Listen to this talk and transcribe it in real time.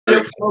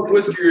Straight Smoke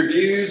Whiskey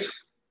Reviews.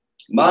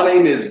 My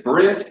name is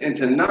Brent, and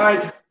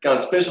tonight got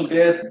a special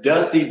guest,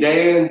 Dusty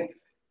Dan.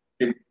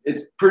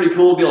 It's pretty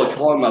cool to be able to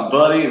call him my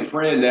buddy and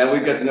friend now.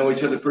 We've got to know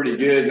each other pretty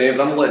good, man.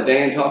 But I'm going to let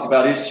Dan talk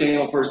about his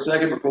channel for a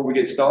second before we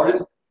get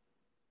started.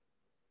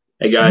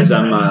 Hey guys,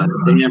 I'm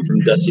Dan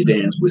from Dusty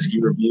Dan's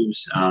Whiskey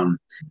Reviews.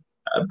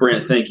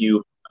 Brent, thank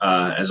you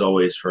as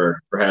always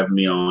for having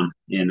me on,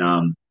 and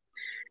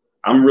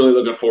I'm really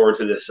looking forward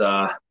to this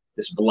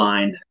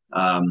blind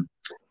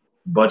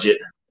budget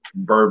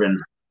bourbon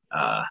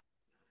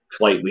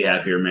flight we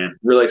have here, man.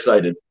 Really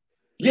excited.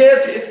 Yeah,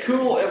 it's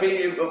cool. I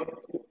mean,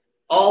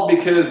 all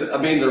because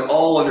they're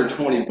all under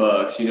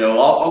 $20. You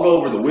know, I'll go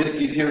over the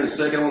whiskeys here in a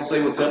second. I want to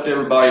say what's up to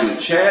everybody in the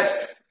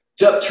chat.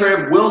 What's up,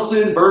 Trev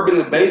Wilson,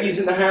 Bourbon and Babies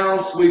in the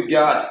house. We've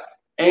got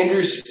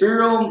Andrew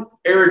Spiro,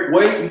 Eric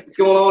Waite. What's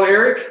going on,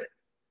 Eric?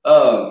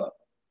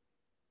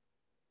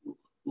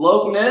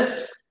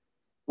 Lokeness,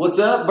 what's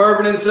up?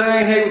 Bourbon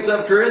Insane. Hey, what's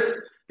up,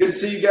 Chris? Good to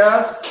see you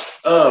guys.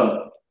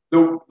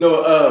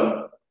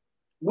 The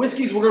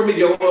whiskeys we're going to be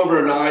going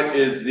over tonight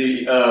is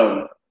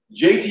the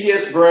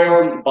JTS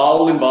Brown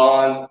Bottled and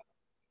Bond.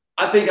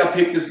 I think I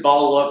picked this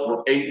bottle up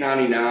for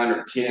 $8.99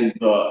 or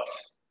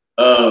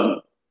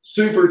 $10.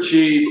 Super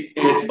cheap.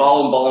 It's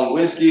Bottled and Bond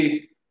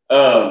whiskey.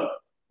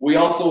 We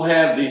also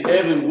have the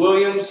Evan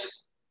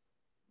Williams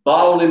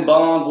Bottled and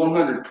Bond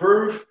 100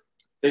 proof.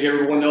 I think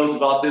everyone knows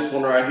about this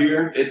one right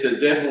here. It's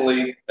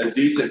definitely a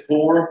decent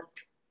pour.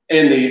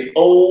 And the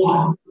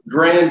Old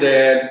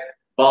Grandad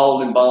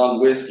Bottled and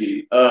Bond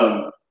whiskey.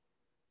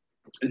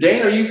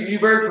 Dan, are you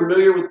very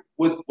familiar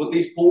with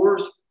these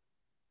pours?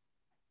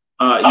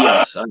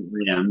 Yes, I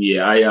am.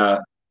 Yeah,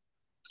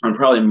 I'm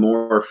probably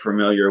more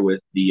familiar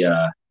with the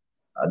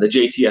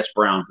JTS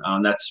Brown.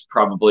 That's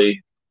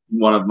probably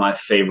one of my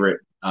favorite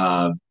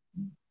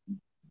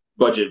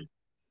budget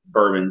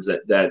bourbons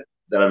that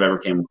I've ever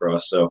came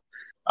across. So,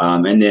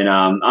 and then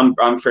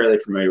I'm fairly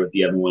familiar with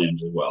the Evan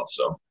Williams as well.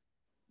 So,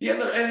 yeah,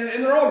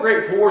 and they're all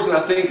great pours, and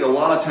I think a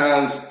lot of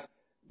times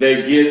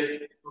they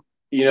get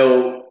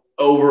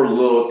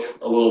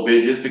overlooked a little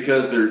bit just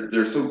because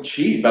they're so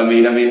cheap. I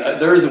mean,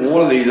 there isn't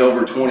one of these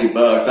over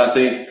 $20. I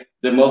think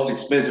the most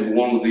expensive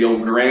one was the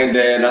Old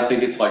Grandad. I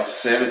think it's like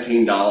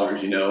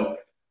 $17.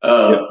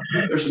 Yep.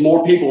 There's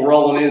more people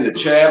rolling in the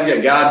chat. We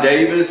got Guy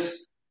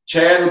Davis.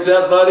 Chad, what's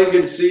up, buddy?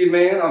 Good to see you,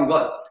 man. I'm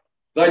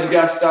glad you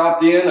guys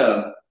stopped in.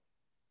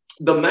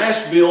 The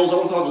mash bills. I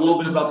want to talk a little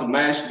bit about the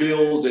mash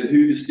bills and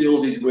who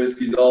distills these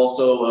whiskeys.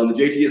 Also, the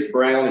JTS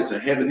Brown. It's a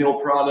Heaven Hill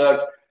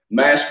product.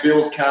 Mash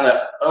bill's kind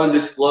of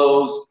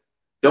undisclosed.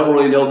 Don't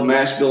really know the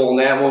mash bill on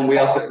that one. We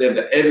also have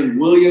the Evan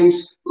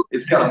Williams.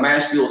 It's got a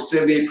mash bill of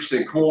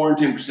 78% corn,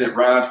 10%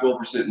 rye,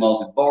 12%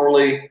 malted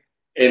barley,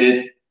 and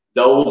it's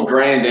the Old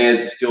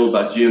Grandad distilled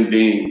by Jim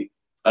Beam.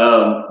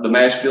 The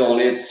mash bill on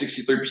it's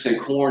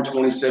 63% corn,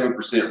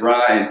 27%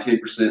 rye, and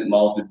 10%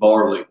 malted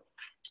barley.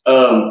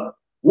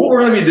 What we're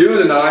going to be doing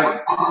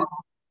tonight,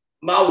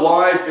 my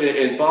wife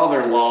and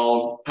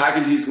father-in-law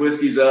package these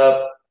whiskeys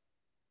up,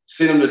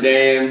 send them to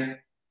Dan.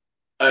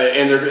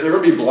 And they're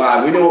going to be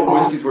blind. We know what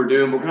whiskeys we're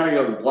doing. We're kind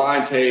of going to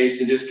blind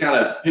taste and just kind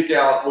of pick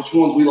out which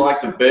ones we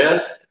like the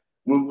best.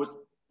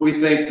 We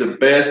think's the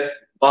best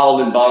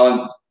Bottled and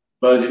Bond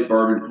budget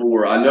bourbon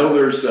pour. I know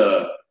there's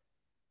a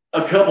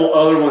couple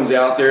other ones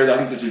out there. I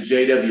think there's a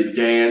JW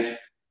Dant,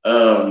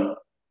 and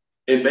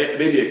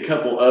maybe a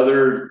couple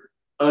other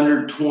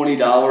under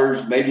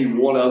 $20. Maybe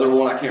one other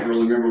one. I can't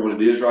really remember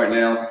what it is right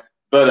now.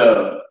 But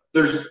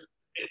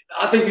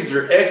I think these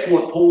are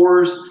excellent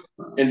pours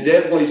and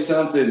definitely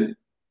something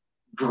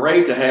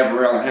great to have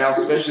around the house,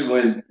 especially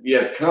when you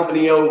have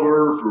company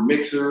over for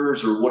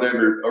mixers or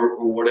whatever,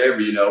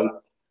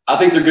 I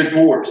think they're good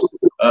pours.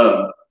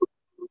 Yeah,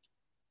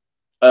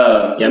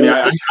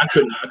 I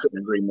couldn't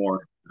agree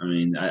more. I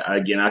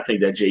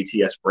think that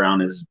JTS Brown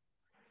is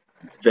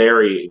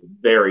very,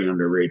 very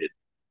underrated.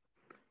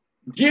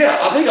 Yeah,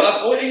 I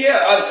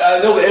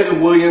know that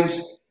Evan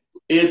Williams.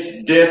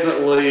 It's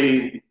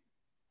definitely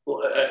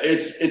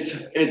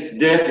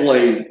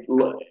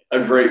a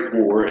great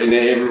pour, and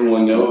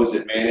everyone knows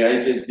it, man.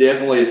 It's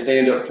definitely a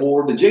stand-up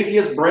pour. The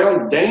JTS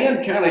Brown,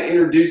 Dan kind of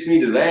introduced me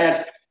to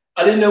that.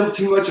 I didn't know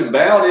too much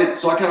about it,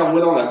 so I kind of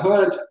went on a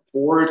hunt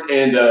for it,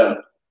 and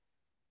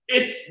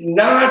it's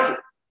not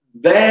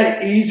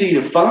that easy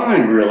to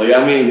find, really. I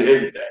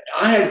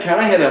had kind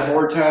of had a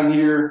hard time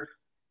here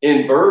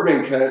in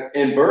bourbon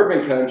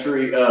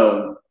country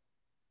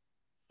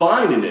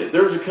finding it.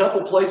 There's a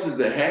couple places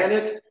that had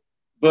it,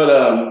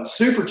 but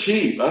super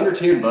cheap, under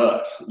 $10.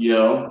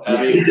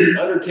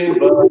 Under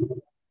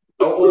 $10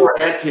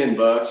 or at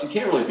 $10, you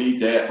can't really beat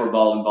that for a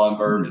Bottled and Bond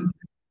bourbon.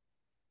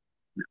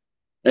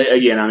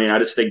 Again, I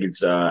just think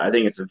it's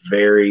a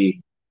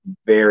very,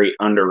 very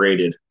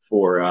underrated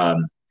for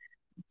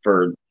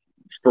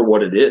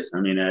what it is.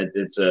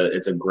 It's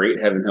a great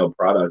Heaven Hill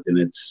product, and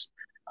it's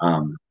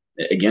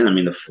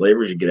the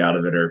flavors you get out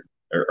of it are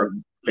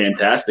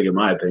fantastic in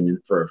my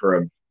opinion for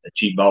a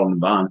cheap Bottled and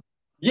Bond.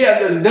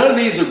 Yeah, none of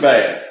these are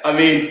bad.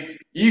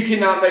 You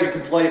cannot make a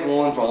complaint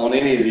on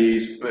any of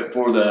these but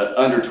for the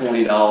under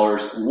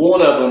 $20.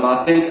 One of them,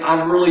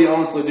 I really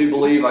honestly do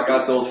believe I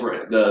got those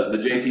for the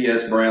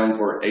JTS Brown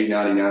for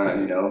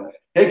 $8.99.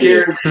 Hey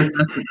Karen,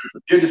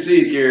 good to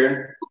see you,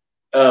 Karen.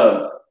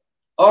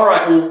 All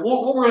right, well,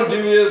 what we're gonna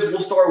do is we'll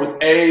start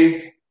with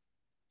A,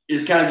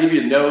 is kind of give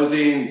you a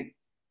nosing,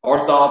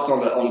 our thoughts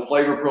on the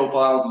flavor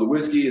profiles of the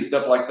whiskey and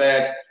stuff like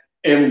that,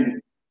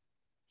 and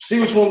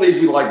see which one of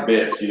these we like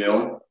best.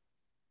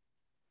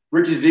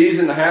 Richie Z's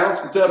in the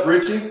house. What's up,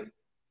 Richie?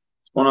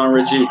 What's going on,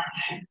 Richie?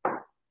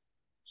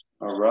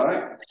 All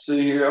right. Let's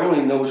see here. I don't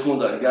even know which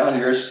ones I got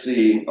here. Let's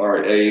see. All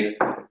right, A.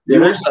 Yeah,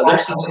 there's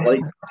some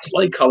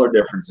slight color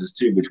differences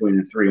too between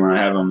the three when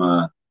I have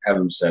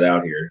them set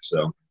out here.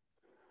 So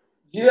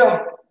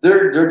yeah,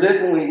 there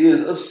definitely is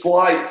a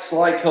slight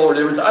color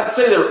difference. I'd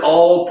say they're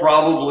all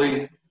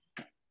probably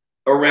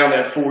around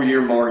that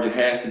 4-year mark. It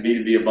has to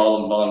be a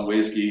bottle and bond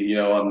whiskey.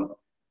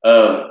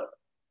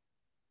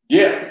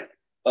 Yeah.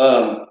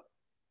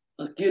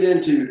 Let's get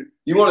into.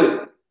 You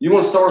want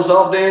to start us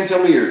off, Dan?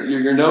 Tell me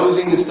your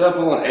nosing and stuff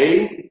on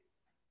A.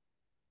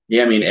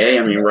 Yeah,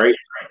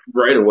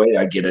 right away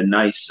I get a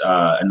nice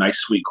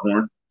sweet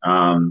corn.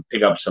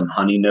 Pick up some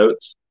honey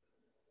notes.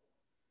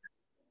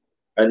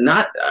 I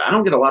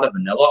don't get a lot of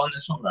vanilla on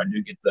this one, but I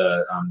do get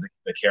the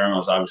caramel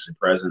is obviously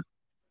present.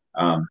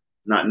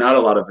 Not a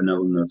lot of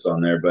vanilla notes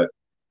on there, but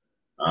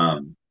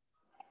a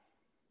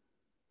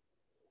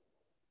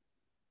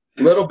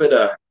little bit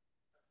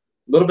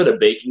of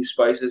baking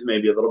spices,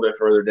 maybe a little bit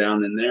further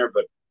down in there,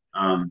 but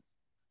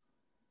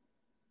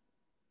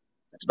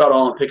that's about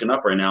all I'm picking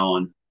up right now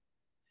on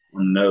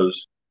the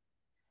nose.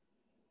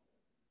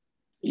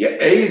 Yeah,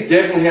 A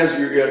definitely has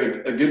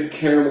a good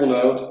caramel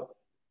note.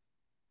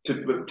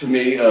 To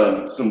me,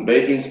 some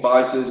baking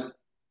spices.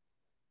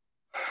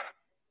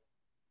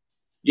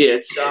 Yeah,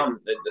 it's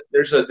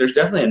there's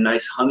definitely a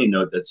nice honey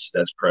note that's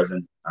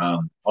present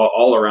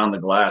all around the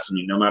glass. I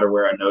mean, no matter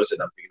where I nose it,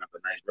 I'm picking up a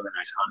really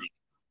nice honey.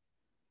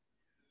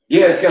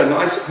 Yeah, it's got a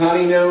nice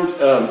honey note.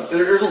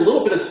 There's a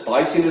little bit of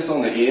spiciness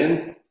on the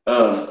end.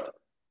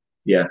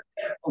 Yeah,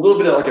 a little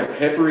bit of like a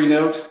peppery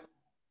note.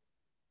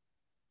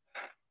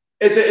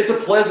 It's a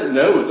pleasant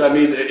nose. I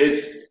mean,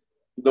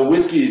 the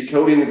whiskey is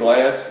coating the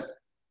glass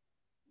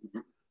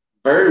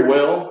very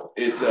well.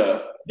 Yeah,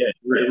 it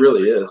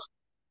really is.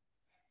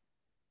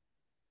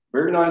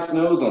 Very nice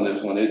nose on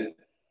this one. And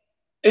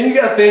you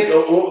got to think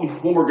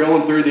when we're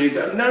going through these,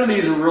 none of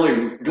these are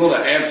really going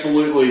to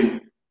absolutely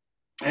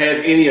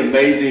have any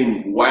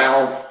amazing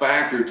wow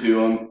factor to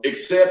them,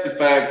 except the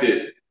fact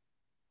that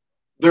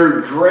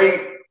they're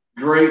great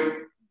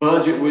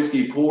budget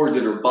whiskey pours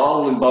that are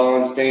bottled and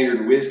bond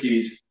standard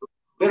whiskeys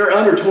that are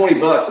under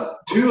 $20.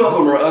 Two of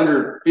them are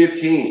under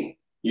 15,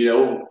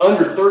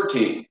 under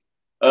 13.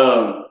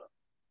 Kind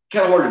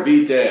of hard to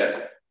beat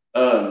that.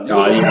 No,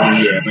 yeah,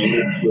 I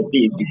mean,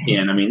 you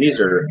can. I mean, these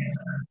are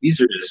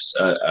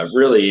just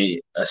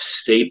really a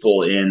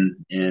staple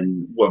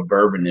in what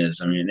bourbon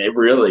is. I mean,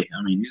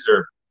 these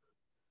are.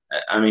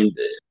 I mean,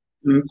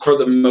 for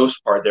the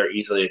most part, they're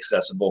easily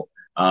accessible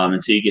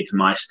until you get to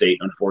my state,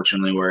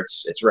 unfortunately, where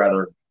it's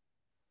rather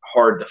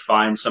hard to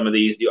find some of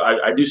these.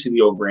 I do see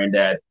the old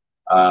granddad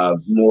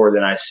more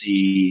than I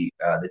see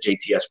the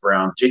JTS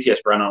Brown.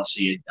 JTS Brown, I don't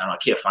see it. I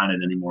can't find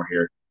it anymore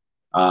here.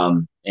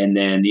 And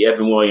then the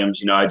Evan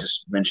Williams, I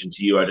just mentioned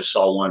to you, I just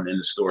saw one in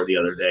the store the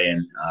other day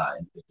and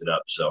picked it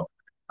up. So,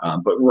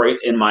 but right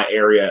in my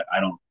area,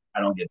 I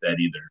don't get that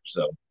either.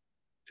 So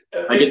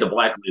I get the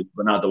black label,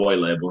 but not the white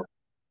label.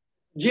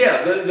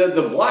 Yeah,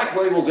 the black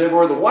label's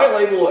everywhere. The white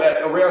label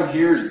around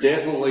here is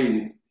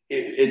definitely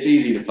it's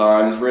easy to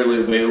find. It's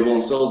readily available,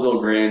 and so is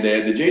Old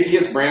Granddad. The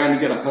JTS Brown, you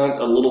got to hunt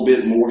a little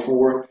bit more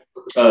for.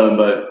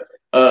 But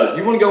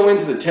you want to go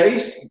into the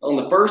taste on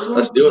the first one?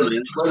 Let's do it,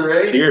 man. Letter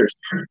A. Cheers.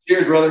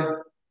 Cheers,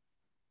 brother.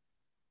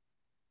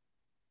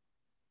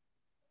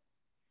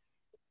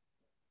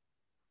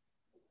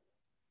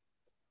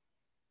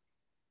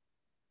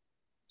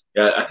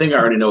 Yeah, I think I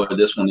already know what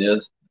this one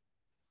is.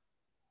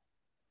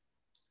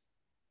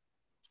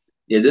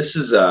 Yeah, this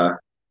is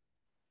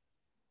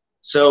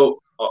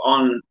so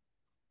on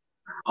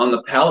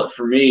the palate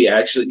for me,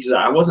 actually, because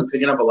I wasn't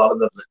picking up a lot of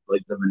the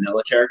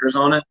vanilla characters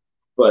on it,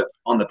 but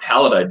on the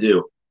palate I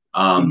do.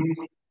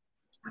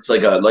 It's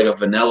like a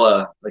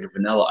vanilla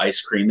ice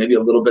cream, maybe a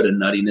little bit of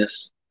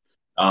nuttiness.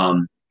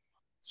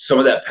 Some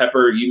of that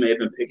pepper you may have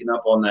been picking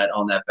up on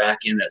that back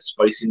end, that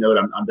spicy note.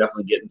 I'm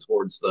definitely getting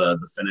towards the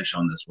finish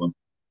on this one.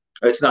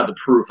 It's not the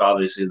proof,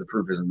 obviously. The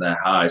proof isn't that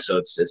high, so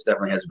it's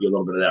definitely has to be a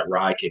little bit of that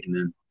rye kicking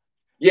in.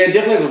 Yeah, it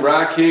definitely has a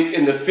rye kick,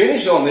 and the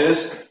finish on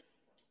this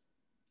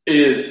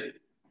is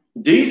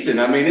decent.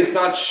 I mean, it's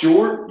not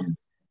short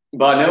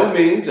by no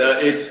means.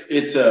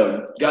 It's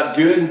got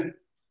good.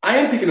 I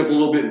am picking up a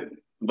little bit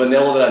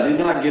vanilla that I did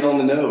not get on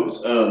the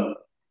nose.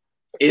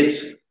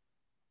 It's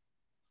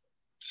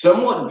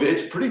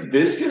it's pretty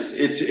viscous.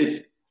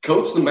 It's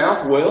coats the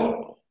mouth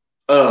well.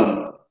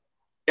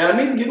 And I'm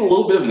even getting a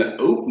little bit of an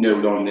oak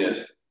note on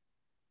this.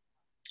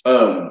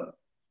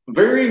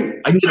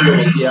 very. I can get a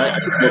little, yeah, I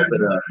can get a little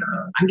bit of,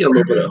 I can get a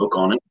little bit of oak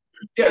on it.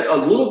 Yeah, a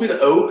little bit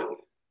of oak.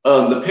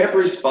 The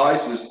peppery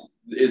spice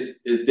is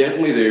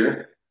definitely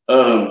there.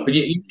 But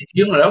you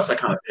know what else I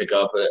kind of pick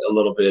up a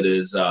little bit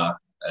is I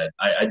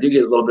do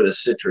get a little bit of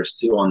citrus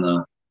too on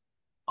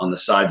the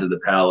sides of the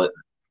palate.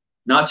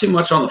 Not too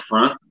much on the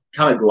front.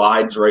 Kind of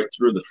glides right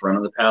through the front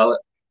of the palate.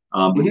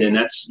 But then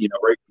that's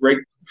right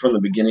from the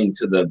beginning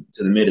to the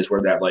mid is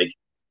where that like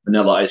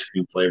vanilla ice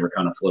cream flavor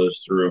kind of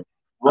flows through.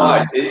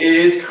 Right, it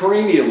is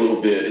creamy a little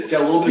bit. It's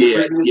got a little bit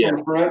of creaminess on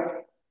the front.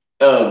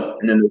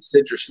 And then the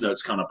citrus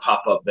notes kind of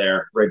pop up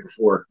there right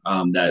before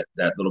that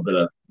little bit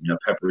of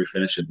peppery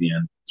finish at the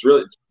end. It's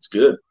good.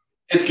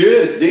 It's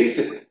good. It's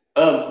decent.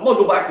 I'm gonna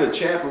go back to the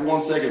chat for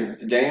 1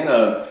 second, Dan.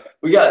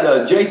 We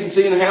got Jason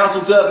C in the house.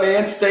 What's up,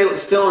 man?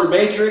 Stellar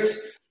Matrix.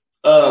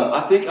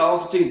 I think I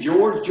also see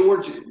George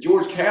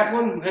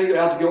Kaplan. Hey,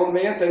 how's it going,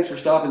 man? Thanks for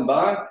stopping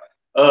by.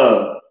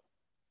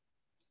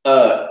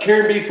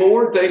 Karen B.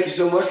 Ford, thank you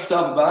so much for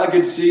stopping by.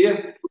 Good to see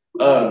you.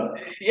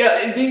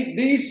 Yeah,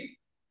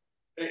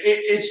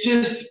 it's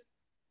just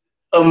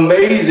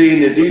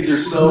amazing that these are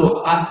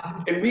so.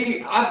 I'm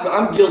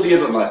guilty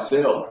of it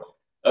myself.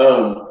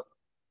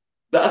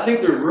 I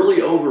think they're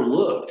really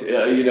overlooked.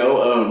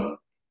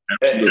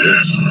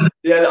 Absolutely.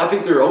 Yeah, I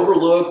think they're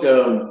overlooked.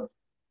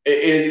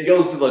 It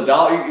goes to the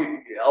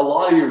dollar. A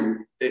lot of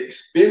your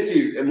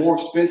expensive and more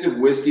expensive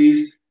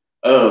whiskeys.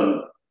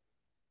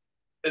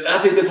 I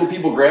think that's what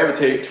people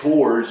gravitate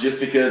towards, just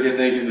because they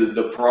think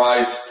the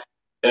price.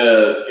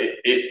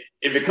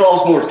 If it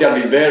costs more, it's got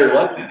to be better.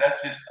 That's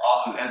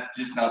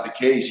just not the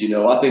case.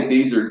 I think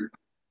these are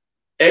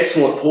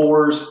excellent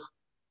pours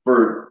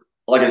for,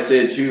 like I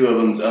said, two of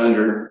them's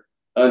under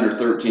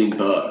 $13.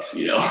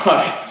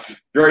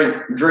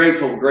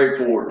 Great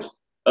pours.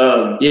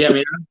 Yeah,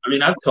 I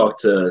mean, I've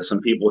talked to some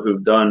people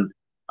who've done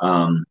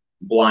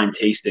blind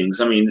tastings.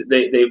 I mean,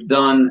 they've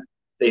done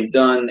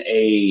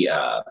a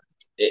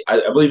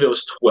I believe it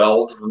was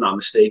 12, if I'm not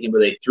mistaken, but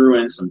they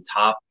threw in some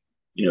top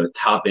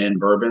end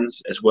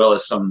bourbons as well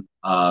as some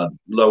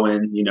low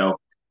end,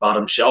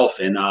 bottom shelf,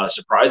 and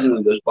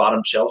surprisingly, those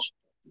bottom shelves,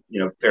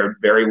 fared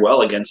very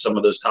well against some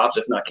of those tops,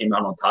 if not came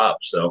out on top.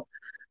 So,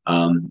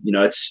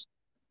 it's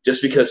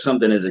just because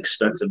something is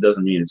expensive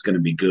doesn't mean it's going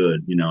to be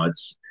good.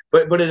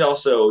 But it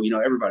also,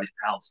 everybody's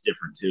palate's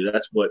different too.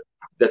 That's what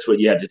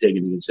you have to take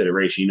into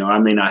consideration. I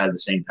may not have the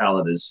same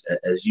palate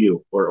as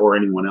you or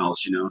anyone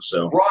else.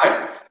 So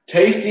right,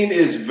 tasting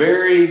is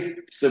very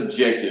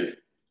subjective.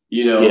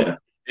 Yeah.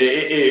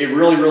 It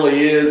really,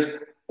 really is.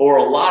 Or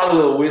a lot of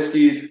the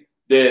whiskeys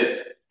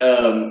that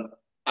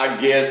I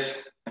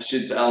guess I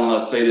don't know how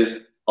to say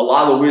this. A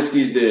lot of the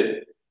whiskeys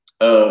that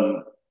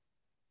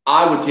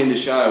I would tend to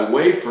shy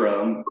away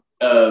from,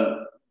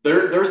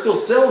 they're still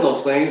selling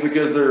those things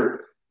because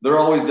they're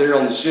always there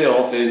on the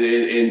shelf, and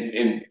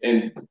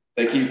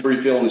they keep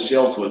refilling the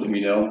shelves with them.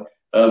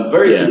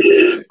 Very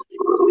subjective.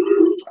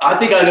 I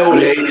think I know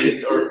what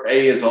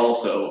A is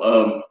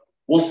also.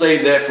 We'll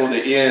save that for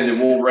the end, and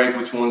we'll rank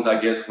which ones I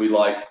guess we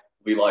like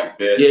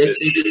best. Yeah, it's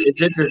interesting.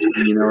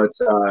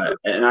 It's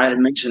and I had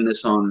mentioned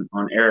this on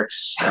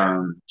Eric's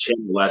channel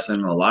last night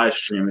on the live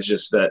stream. It's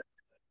just that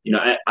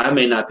I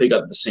may not pick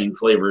up the same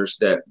flavors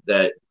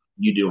that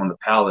you do on the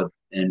palate,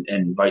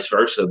 and vice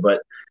versa,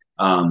 but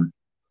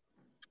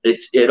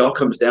it all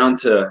comes down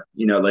to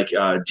like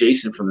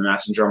Jason from the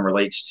Master Drum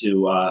relates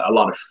to a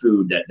lot of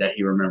food that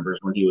he remembers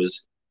when he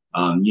was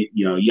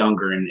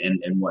younger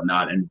and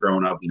whatnot, and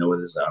growing up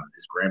with his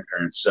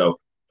grandparents. So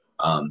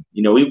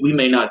we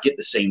may not get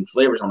the same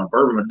flavors on a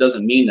bourbon, but it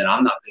doesn't mean that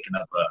I'm not picking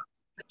up a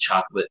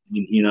chocolate. What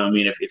I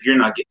mean? If you're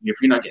not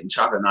getting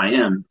chocolate and I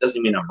am, it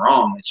doesn't mean I'm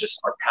wrong. It's just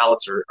our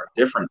palates are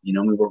different. We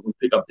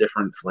pick up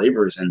different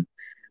flavors, and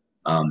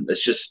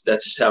that's just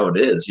how it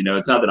is.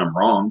 It's not that I'm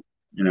wrong.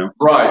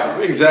 Right.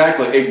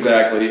 Exactly.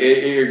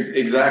 You're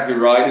exactly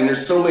right. And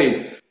there's so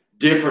many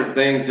different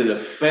things that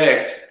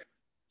affect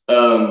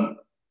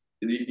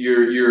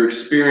your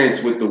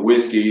experience with the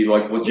whiskey,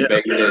 like what you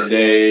baked that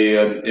day,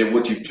 and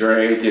what you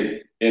drank,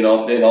 and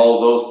all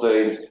those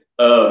things.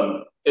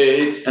 I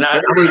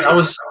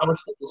was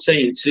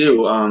saying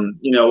too.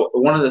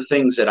 One of the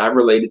things that I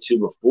related to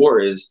before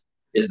is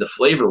the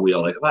flavor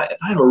wheel. Like if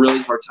I have a really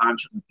hard time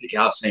trying to pick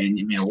out, saying,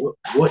 man,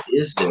 what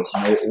is this?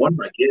 What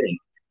am I getting?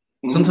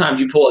 Sometimes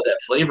you pull out that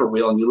flavor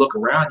wheel and you look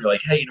around, you're like,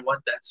 hey, you know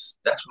what? That's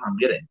what I'm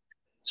getting.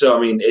 So, I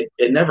mean,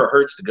 it never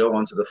hurts to go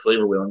onto the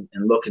flavor wheel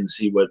and look and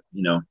see what,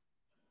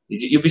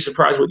 you'll be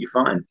surprised what you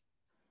find.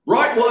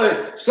 Right.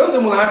 Well,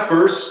 something when I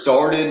first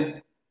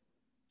started,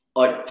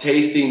 like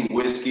tasting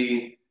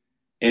whiskey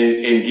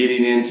and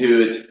getting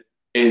into it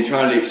and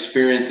trying to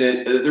experience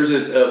it, there's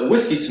this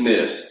Whiskey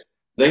Smiths.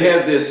 They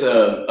have this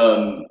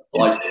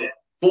like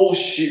full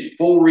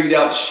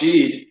readout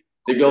sheet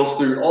that goes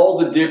through all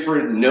the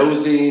different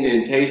nosing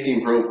and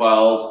tasting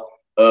profiles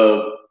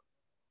of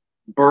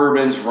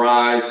bourbons,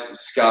 ryes,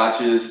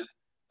 scotches,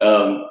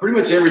 pretty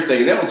much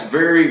everything. That was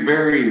very,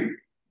 very,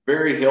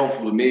 very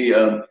helpful to me.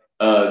 And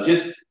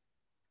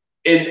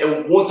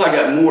once I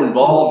got more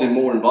involved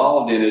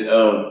in it,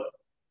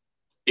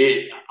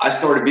 I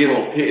started being a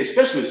little picky,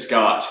 especially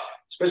Scotch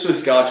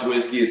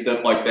whiskey and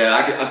stuff like that.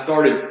 I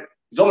started.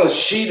 It's on a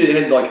sheet that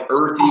had like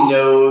earthy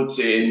notes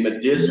and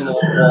medicinal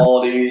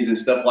qualities and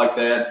stuff like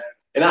that.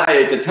 And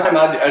at the time,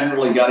 I hadn't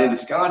really got into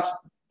Scotch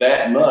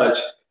that much,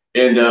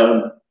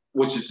 and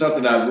which is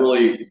something I've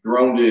really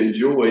grown to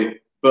enjoy.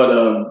 But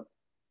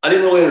I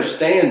didn't really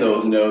understand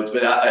those notes,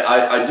 but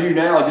I do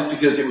now just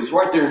because it was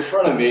right there in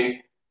front of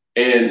me,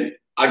 and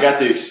I got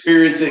to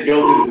experience it,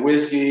 go through the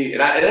whiskey,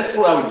 and that's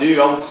what I would do.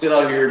 I would sit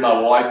out here, and my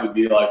wife would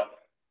be like,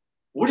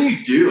 "What are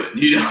you doing?"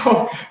 You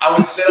know, I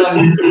would sit out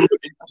here,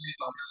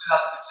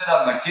 sit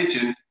out in my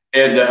kitchen,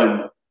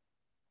 and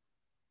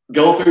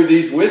go through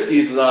these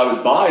whiskeys as I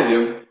would buy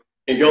them,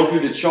 and go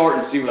through the chart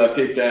and see what I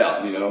picked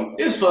out. You know,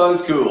 it's fun,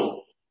 it's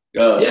cool.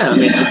 Yeah, I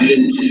mean,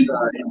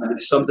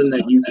 it's something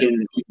that you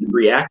can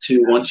react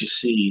to once you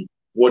see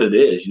what it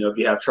is. You know, if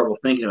you have trouble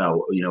thinking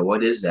about, you know,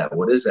 what is that?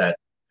 What is that?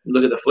 You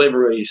look at the flavor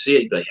where you see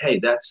it, you're like, hey,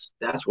 that's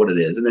what it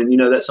is. And then you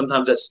know that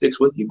sometimes that sticks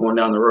with you going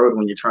down the road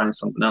when you're trying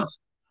something else.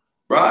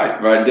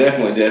 Right,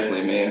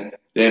 definitely, man,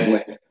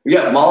 definitely. We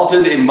got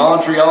malted in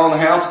Montreal in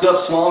the house.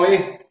 What's up, Swami?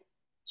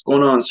 What's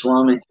going on,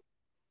 Swami?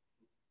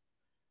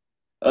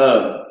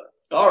 Uh,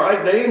 all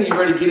right, Dan, you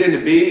ready to get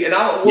into B? And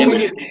when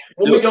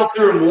we go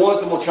through them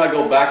once, I'm gonna try to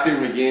go back through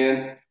them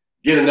again,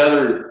 get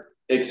another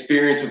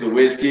experience with the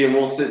whiskey, and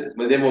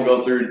then we'll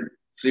go through,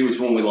 see which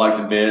one we like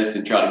the best,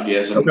 and try to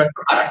guess them. Okay.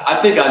 I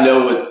think I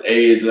know what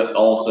A is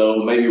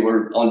also. Maybe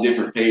we're on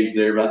different page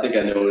there, but I think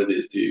I know what it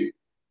is too.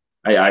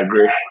 I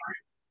agree.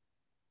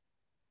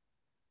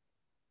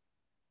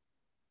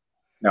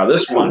 Now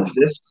this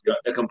is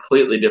a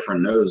completely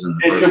different nose.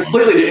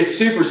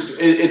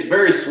 It's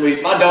very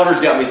sweet. My daughter's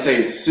got me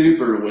saying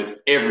super with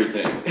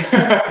everything.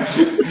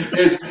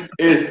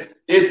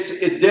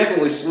 It's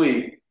definitely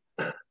sweet.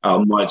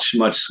 Much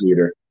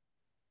sweeter.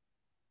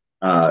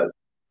 I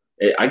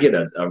get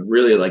a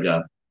really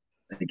a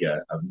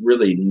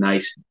really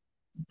nice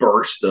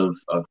burst of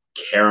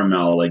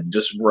caramel like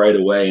just right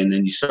away, and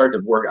then you start to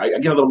work. I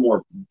get a little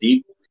more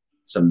deep,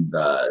 some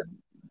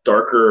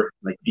darker,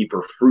 like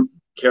deeper fruit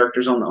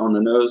characters on the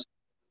nose.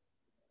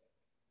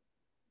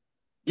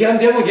 Yeah, I'm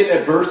definitely getting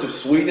that burst of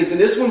sweetness, and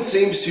this one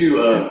seems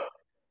to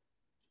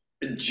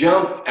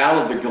jump out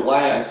of the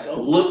glass a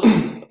little.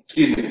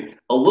 Excuse me,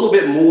 a little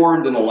bit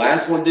more than the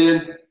last one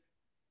did.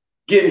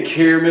 Getting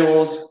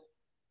caramels,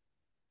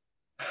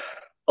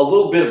 a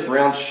little bit of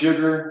brown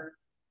sugar.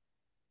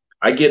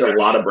 I get a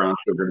lot of brown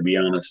sugar, to be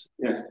honest.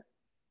 Yeah.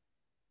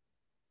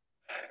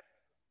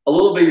 A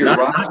little bit of your not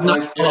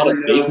a lot of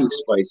baking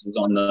spices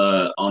on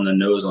the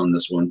nose on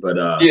this one, but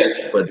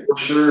yes, but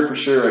for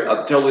sure,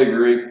 I totally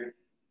agree.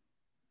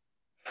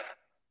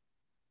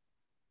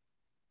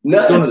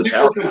 Nothing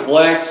super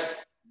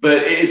complex, but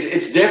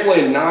it's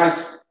definitely a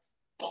nice,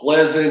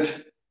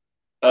 pleasant,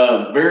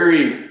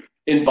 very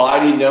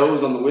inviting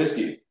nose on the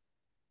whiskey.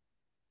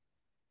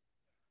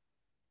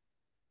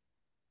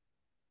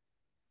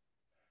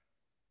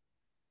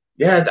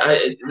 Yeah,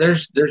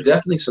 there's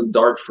definitely some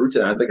dark fruits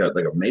in it. I think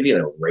maybe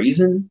a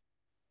raisin.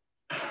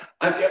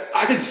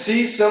 I could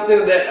see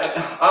something that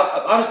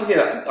I was thinking.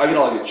 I get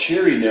like a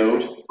cherry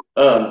note.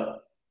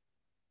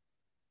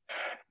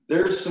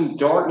 There's some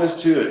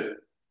darkness to it.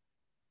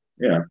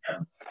 Yeah.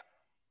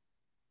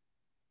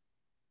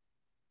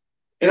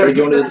 And I'm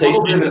going to the taste. A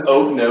little bit of an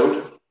oak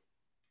note.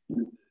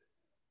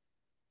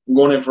 I'm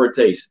going in for a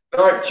taste.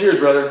 All right, cheers,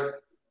 brother.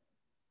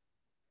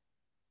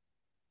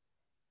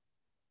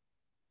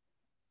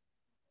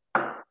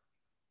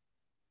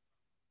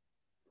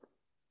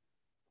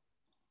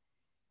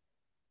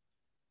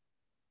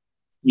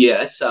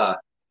 Yeah, it's now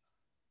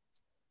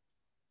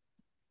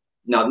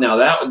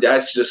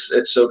that's just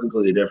it's so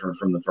completely different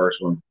from the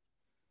first one.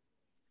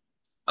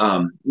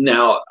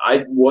 Now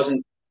I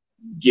wasn't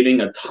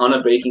getting a ton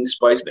of baking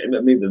spice,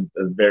 maybe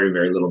a very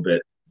very little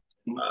bit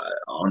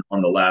on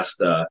the last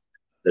the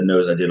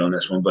nose I did on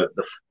this one, but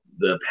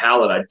the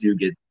palate I do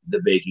get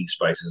the baking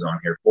spices on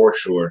here for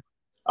sure.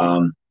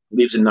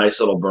 Leaves a nice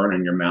little burn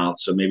in your mouth,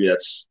 so maybe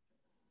that's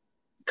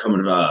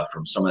coming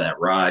from some of that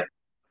rye.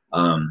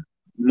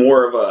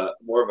 More of a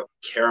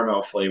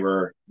caramel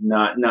flavor,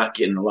 not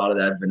getting a lot of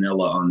that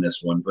vanilla on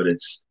this one, but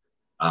it's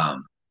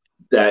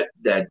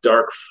that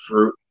dark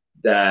fruit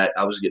that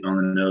I was getting on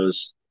the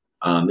nose.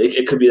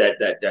 It could be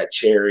that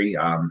cherry.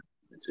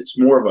 It's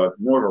more of a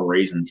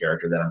raisin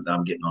character that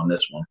I'm getting on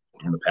this one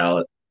on the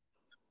palate.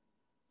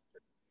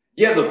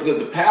 Yeah,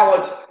 the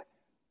palate.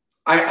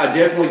 I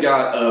definitely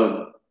got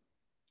a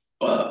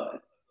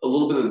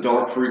little bit of the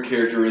dark fruit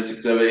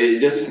characteristics of it. It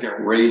doesn't get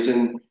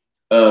raisin.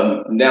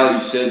 Now that you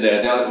said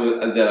that,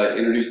 that I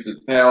introduced the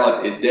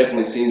palate, it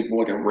definitely seems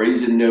more like a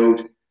raisin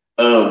note.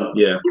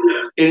 Yeah.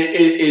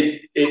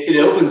 It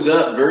opens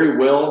up very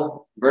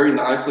well, very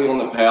nicely on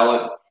the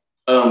palate.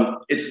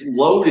 It's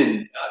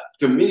loaded.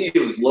 To me, it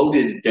was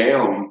loaded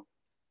down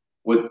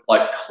with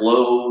like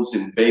cloves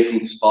and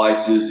baking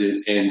spices,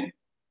 and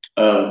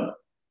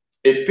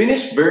it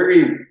finished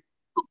very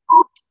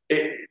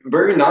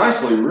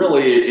nicely.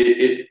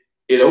 Really,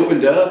 it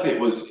opened up. It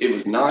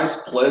was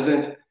nice,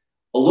 pleasant.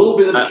 a little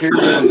bit of the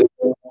character.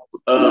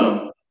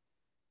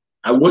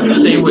 I wouldn't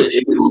say it was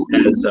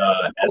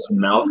as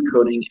mouth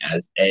coating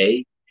as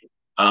A.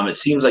 It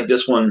seems like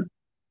this one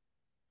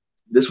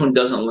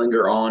doesn't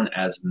linger on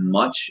as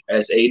much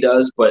as A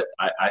does, but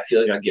I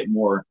feel like I get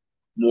more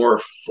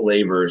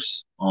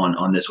flavors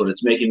on this one.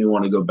 It's making me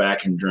want to go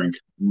back and drink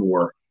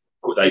more.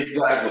 Like,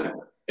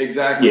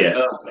 exactly.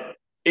 Yeah.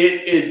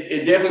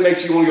 It definitely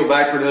makes you want to go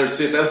back for another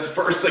sip. That's the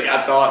first thing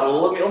I thought.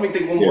 Well, let me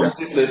take one more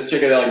sip of this.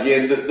 Check it out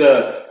again.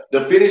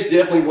 The finish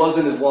definitely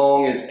wasn't as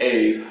long as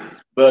A,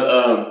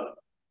 but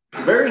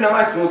very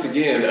nice once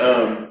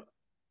again.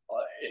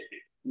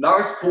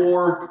 Nice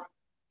pour.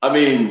 I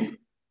mean,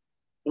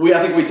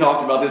 I think we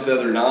talked about this the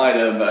other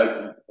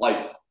night.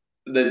 Like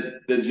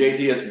the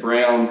JTS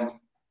Brown,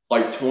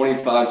 like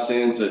 25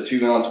 cents a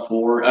 2-ounce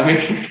pour. I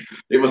mean,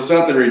 it was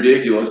something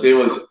ridiculous. It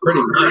was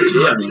pretty much,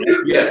 yeah. I mean,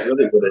 that's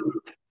really what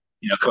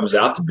it comes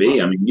out to be.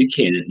 I mean, you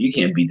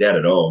can't beat that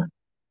at all.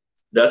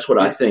 That's what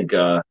I think.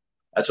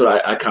 That's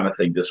what I kind of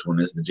think this one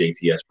is, the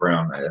JTS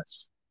Brown.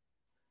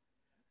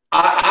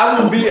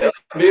 I will be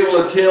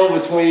able to tell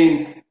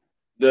between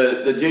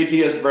the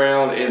JTS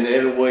Brown and the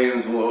Evan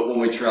Williams when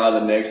we try the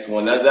next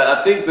one.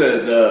 I think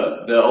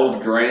the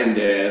old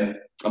granddad.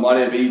 I might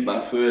have eaten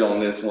my foot on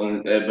this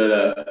one,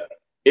 but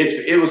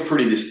it was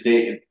pretty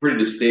distinct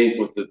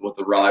with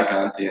the rye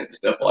content and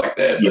stuff like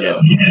that. But,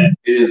 it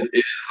is high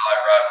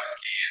rye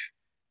whiskey,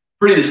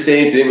 pretty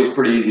distinct. It was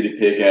pretty easy to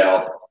pick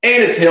out,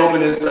 and it's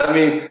helping us. I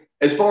mean,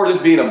 as far as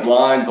just being a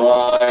blind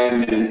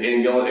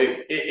and going,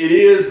 it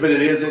is, but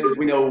it isn't, because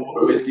we know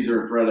what whiskeys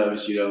are in front of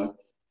us,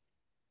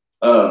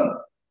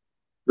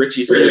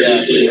 Richie says,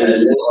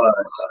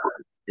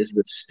 is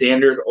the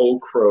standard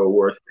Old Crow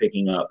worth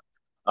picking up?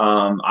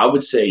 I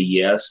would say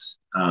yes.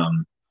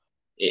 In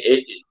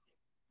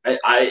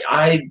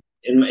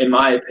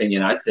my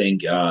opinion, I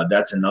think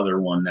that's another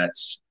one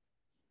that's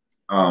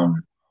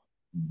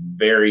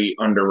very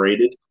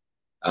underrated.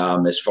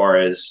 As far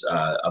as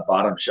a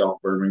bottom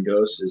shelf bourbon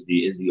goes, is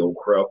the Old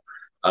Crow.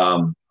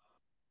 I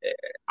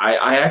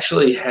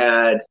actually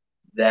had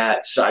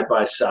that side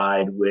by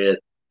side with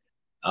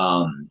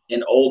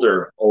an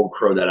older Old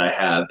Crow that I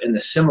have, and the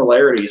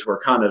similarities were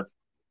kind of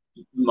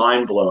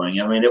mind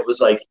blowing. I mean, it was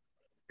like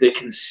the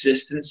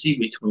consistency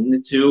between the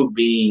two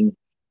being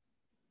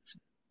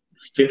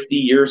 50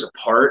 years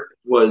apart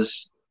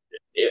was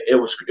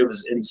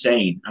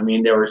insane. I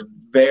mean, they were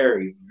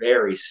very,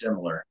 very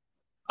similar.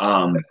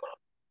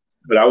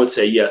 But I would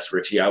say yes,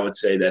 Richie. I would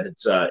say that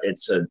it's a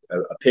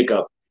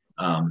pickup,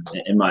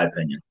 in my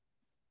opinion.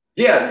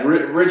 Yeah,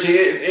 Richie,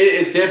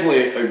 it's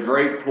definitely a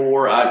great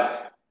pour.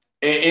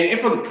 And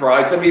for the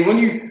price, I mean,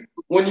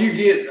 when you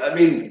get, I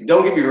mean,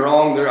 don't get me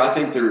wrong. I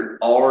think there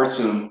are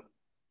some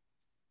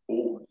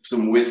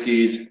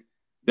whiskeys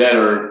that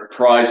are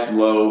priced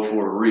low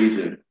for a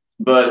reason,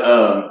 but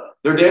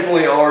there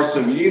definitely are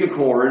some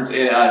unicorns,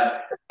 and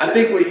I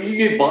think when you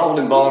get bottled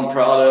and bond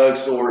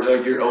products or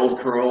like your Old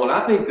Crow, and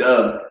I think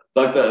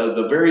like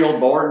the very old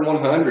Barton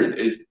 100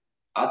 is,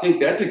 I think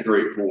that's a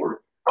great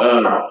pour.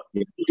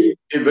 It's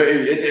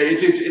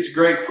a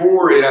great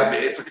pour, and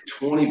it's like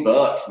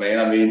 $20, man.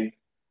 I mean,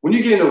 when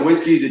you get into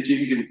whiskeys that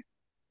you can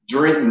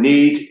drink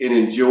neat and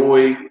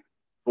enjoy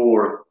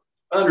for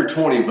under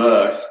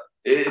 $20,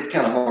 it's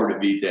kind of hard to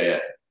beat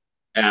that.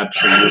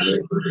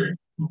 Absolutely.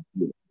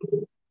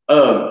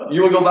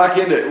 You want to go back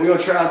into it? We're going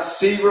to try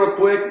C real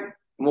quick, and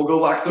we'll go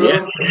back through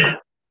them.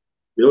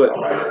 Do it.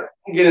 All right.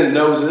 Get in the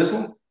nose of this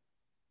one.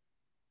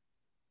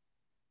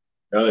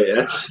 Oh,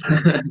 yes.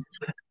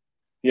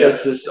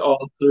 Yes, just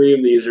all three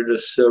of these are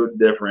just so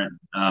different.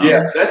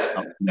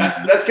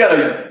 That's got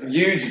a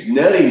huge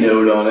nutty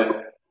note on it.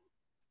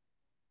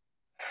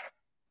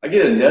 I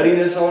get a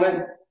nuttiness on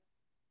it.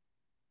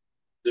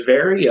 It's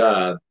very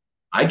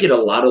I get a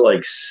lot of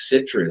like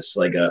citrus,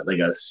 like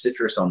a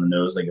citrus on the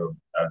nose, like a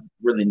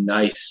really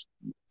nice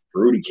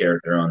fruity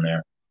character on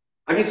there.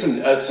 I get some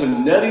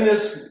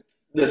nuttiness.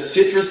 The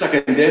citrus, I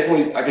can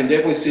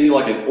definitely see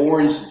like an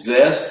orange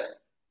zest.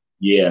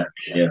 Yeah.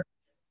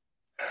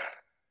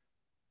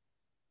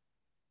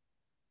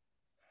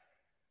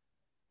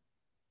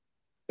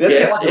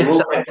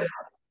 It's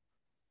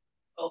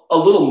a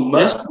little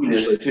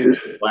mustiness too.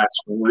 It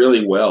lasts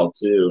really well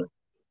too.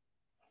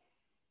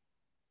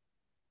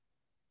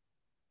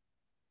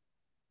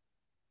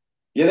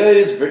 Yeah, that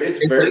is.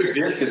 It's very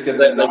viscous. Got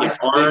that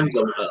nice orange,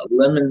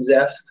 lemon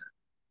zest.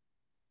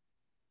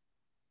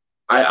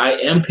 I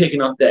am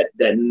picking up that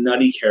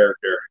nutty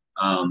character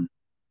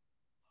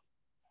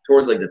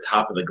towards like the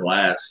top of the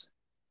glass.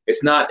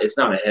 It's not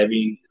a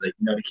heavy like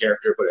nutty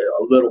character, but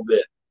a little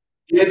bit.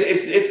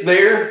 It's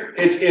there.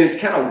 It's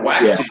kind of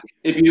waxy. Yeah.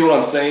 If you know what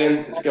I'm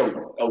saying, it's got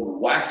a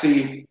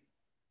waxy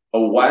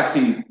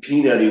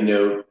peanutty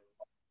note.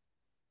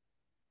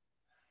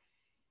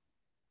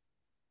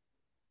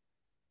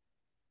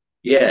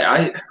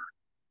 Yeah,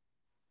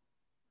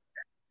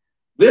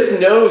 this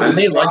nose. I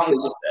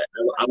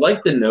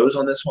like the nose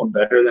on this one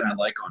better than I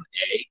like on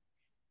A,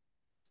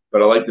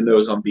 but I like the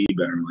nose on B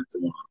better than I like the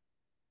one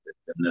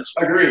than this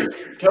one. Agreed.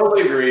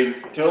 Totally agreed.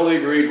 Totally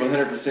agreed.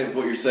 100% with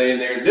what you're saying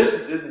there.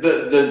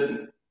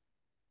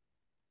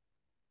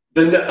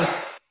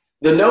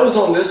 The nose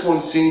on this one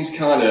seems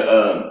kind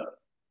of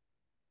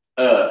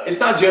it's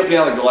not jumping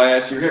out of the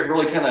glass. You're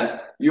really kind of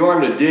you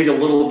arm to dig a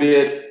little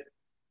bit,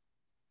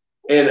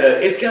 and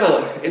it's got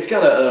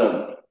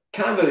a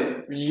kind of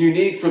a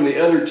unique from the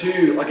other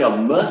two, like a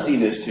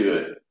mustiness to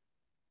it.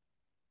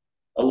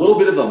 A little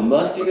bit of a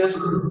mustiness.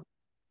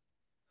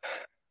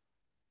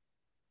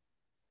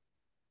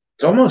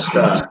 It's almost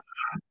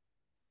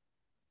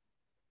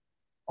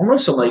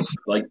some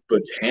like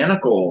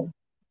botanical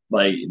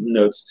like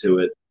notes to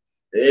it.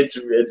 It's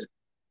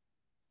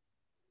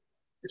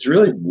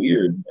really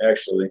weird,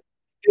 actually.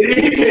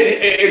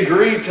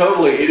 Agreed,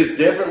 totally. It is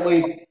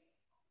definitely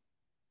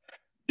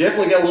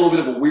got a little bit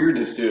of a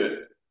weirdness to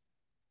it.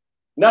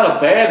 Not a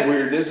bad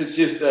weirdness. It's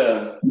just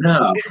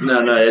no.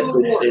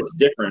 It's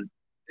different.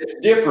 It's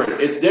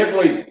different. It's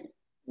definitely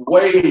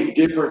way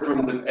different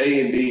from the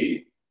A and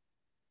B.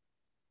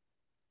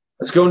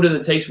 Let's go into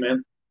the taste,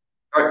 man.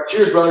 All right,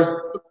 cheers,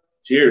 brother.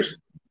 Cheers.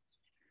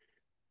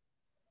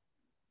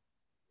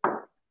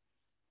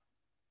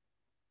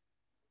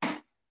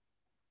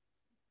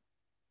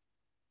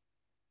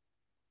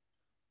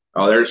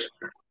 Oh, there's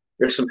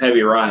some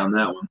heavy rye on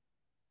that one.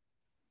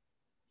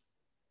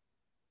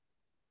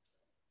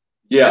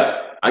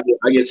 Yeah, I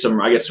get some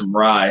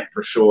rye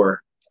for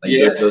sure. Like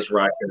yes. those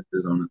rye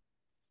characters on it.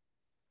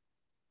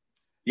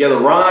 Yeah, the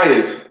rye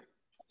is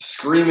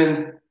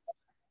screaming.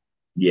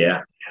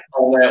 Yeah.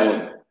 On that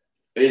one,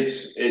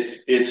 it's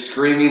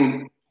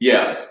screaming.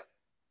 Yeah,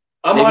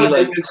 I maybe might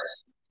like think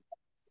this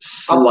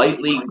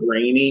slightly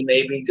grainy,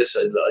 maybe just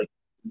like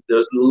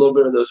a little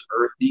bit of those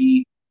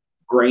earthy,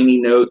 grainy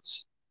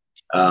notes.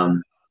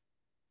 But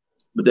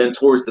then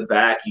towards the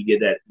back, you get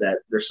that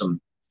there's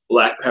some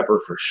black pepper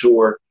for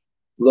sure,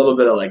 a little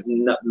bit of like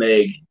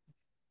nutmeg,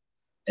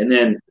 and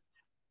then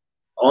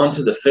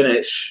onto the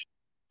finish.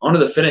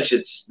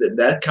 It's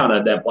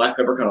that black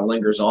pepper kind of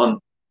lingers on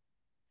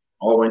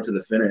all the way into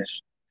the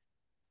finish.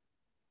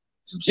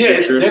 Some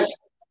citrus.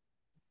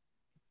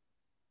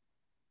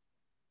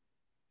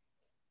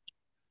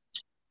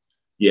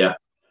 Yeah.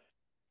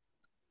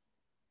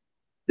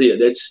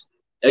 That's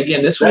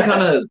again. This one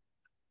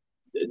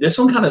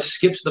kind of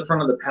skips the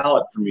front of the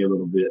palate for me a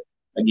little bit.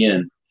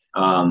 Again,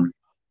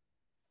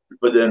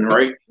 but then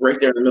right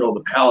there in the middle of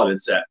the palate,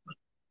 it's that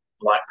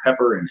black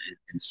pepper and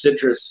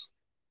citrus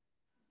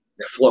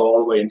that flow all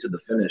the way into the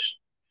finish.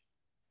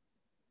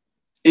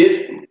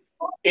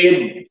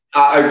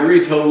 I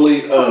agree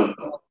totally.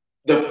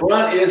 The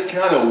front is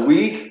kind of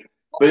weak,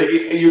 but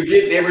you're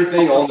getting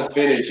everything on the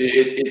finish.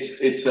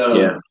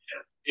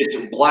 It's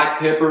black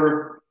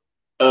pepper.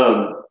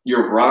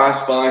 Your rye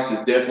spice is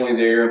definitely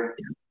there.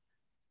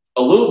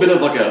 A little bit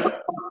of like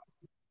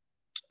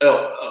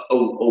a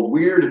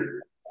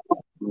weird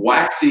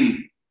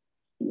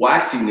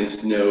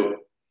waxiness note.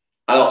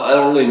 I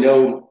don't really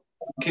know.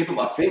 I can't put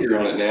my finger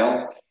on it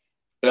now.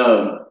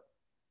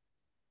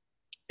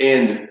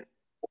 And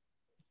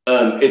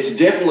it's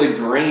definitely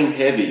grain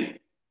heavy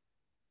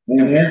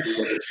compared to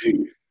the other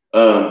two.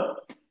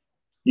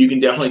 You can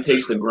definitely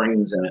taste the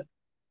grains in it.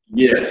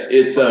 Yes,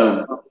 it's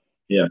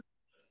yeah.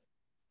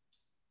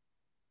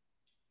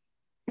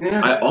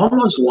 I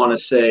almost want to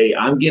say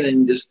I'm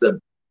getting just the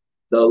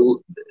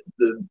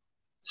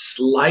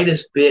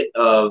slightest bit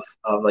of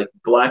like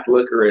black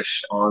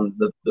licorice on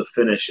the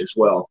finish as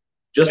well.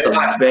 Just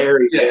a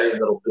very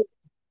little bit.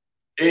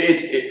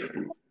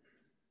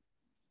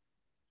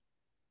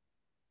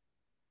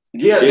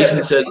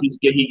 Jason says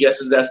he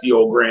guesses that's the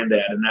old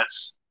granddad, and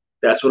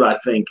that's what I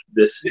think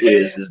this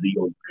is the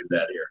old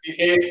granddad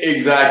here.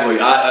 Exactly.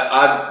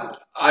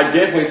 I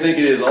definitely think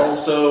it is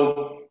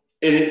also,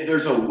 and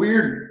there's a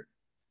weird.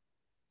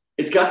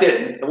 It's got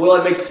that. Well,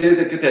 it makes sense.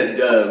 It's got that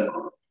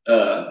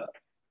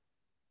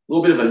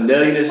little bit of a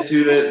nuttiness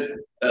to it.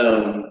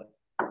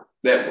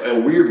 That a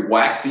weird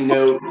waxy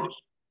note.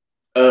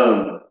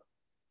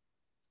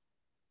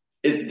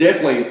 It's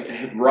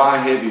definitely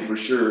rye heavy for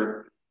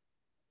sure.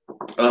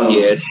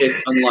 It's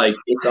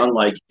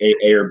unlike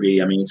A or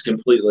B. I mean, it's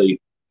completely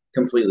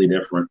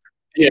different.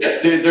 Yeah,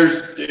 dude,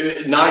 there's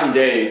night and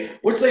day,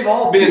 which they've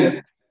all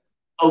been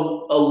a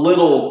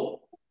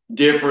little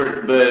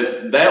different,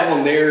 but that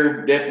one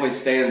there definitely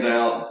stands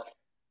out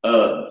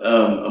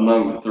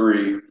among the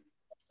three.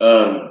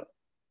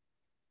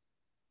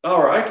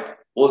 All right.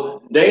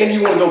 Well, Dan,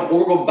 you want to go?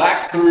 We'll go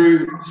back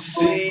through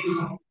C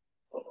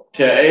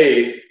to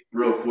A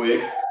real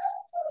quick.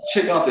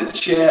 Check out the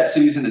chat.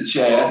 See who's in the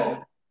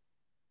chat.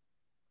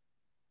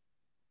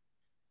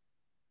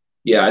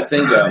 Yeah, I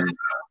think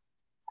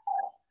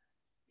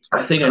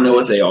I know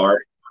what they are.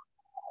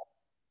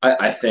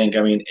 I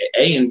mean,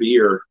 A and B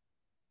are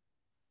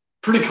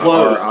pretty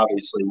close.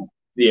 Obviously,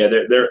 yeah,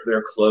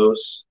 they're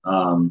close.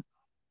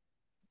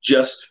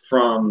 Just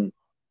from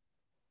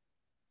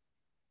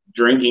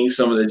drinking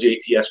some of the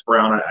JTS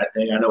Brown, I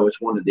think I know which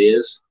one it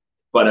is,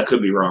 but I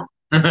could be wrong.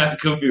 I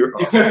could be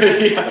wrong.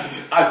 Yeah,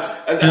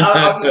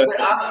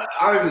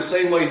 I'm the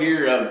same way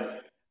here.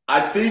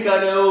 I think I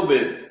know,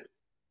 but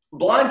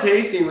blind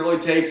tasting really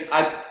takes.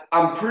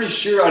 I'm pretty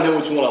sure I know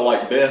which one I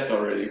like best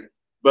already.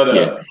 But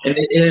Yeah, and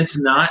it's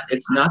not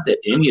that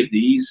any of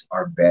these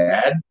are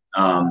bad.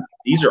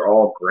 These are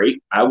all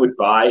great. I would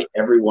buy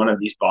every one of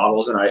these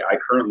bottles, and I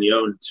currently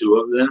own two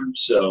of them.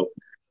 So,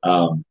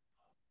 um,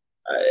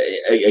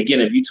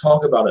 again, if you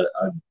talk about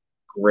a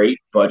great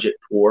budget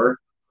pour,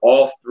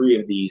 all three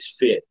of these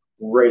fit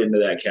right into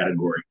that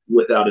category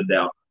without a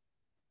doubt.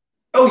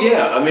 oh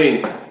yeah, I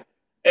mean,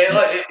 and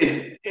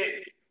like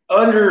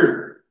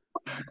under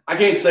I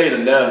can't say it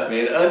enough,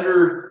 man.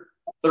 Under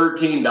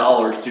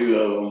 $13, two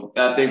of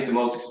them. I think the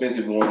most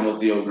expensive one was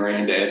the old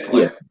Granddad for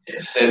Yeah, like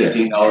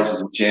 $17 and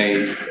some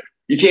change.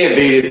 You can't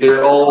beat it.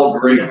 They're all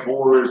great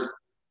pours. If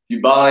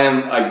you buy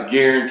them, I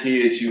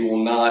guarantee that you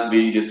will not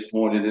be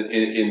disappointed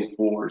in the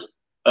pours.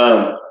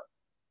 Um,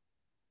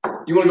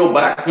 you want to go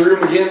back through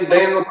them again,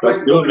 Dan, real let's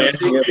quick? do Go it, to man.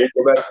 C. Yeah,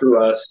 we'll go back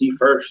to C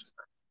first.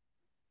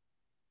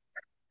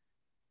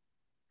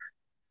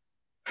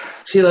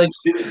 See, like,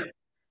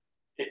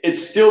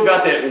 It's still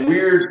got that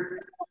weird,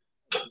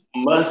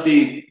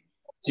 musty,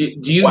 do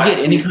you get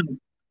waxy.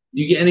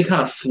 any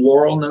kind of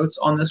floral notes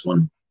on this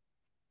one?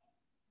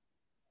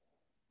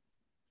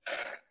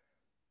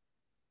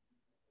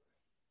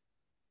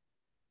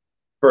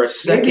 For a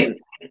second,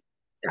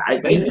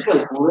 Maybe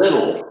a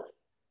little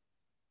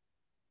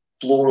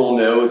floral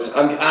notes.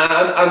 I'm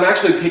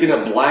actually picking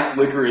up black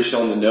licorice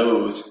on the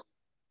nose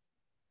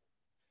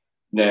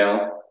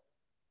now.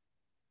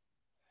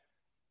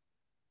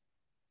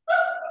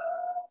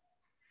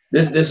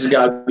 this has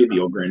got to be the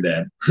old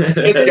Granddad.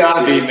 It's got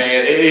to be,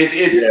 man.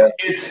 Yeah.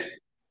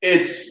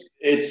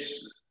 It's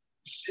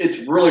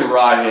really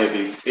rye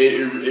heavy.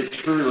 It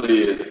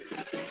truly is.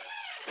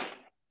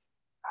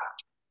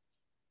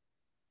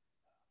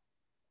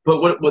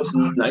 But what's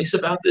nice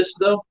about this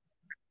though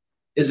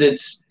is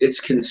it's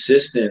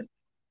consistent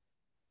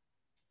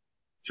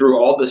through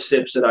all the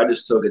sips that I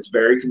just took. It's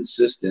very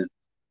consistent.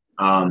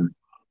 Um,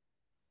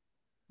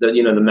 the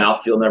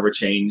mouthfeel never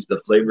changed. The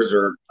flavors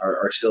are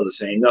still the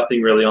same.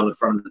 Nothing really on the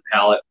front of the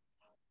palate.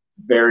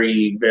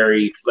 Very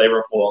very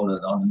flavorful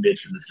on the mid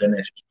to the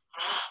finish.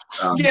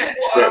 Yeah,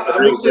 well,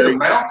 I will say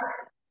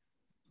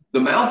the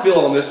mouthfeel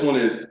on this one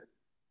is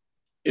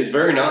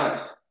very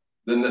nice.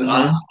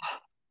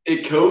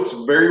 It coats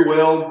very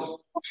well,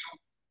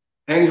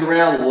 hangs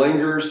around,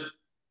 lingers.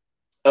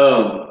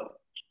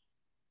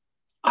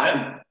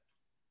 I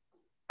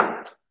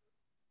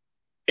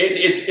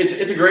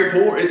it's a great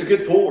pour. It's a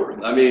good pour.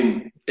 I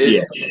mean,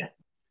 it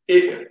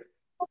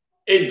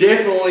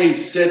definitely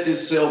sets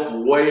itself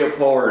way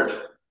apart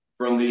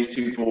from these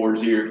two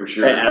pours here for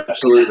sure.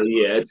 Absolutely,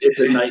 yeah. It's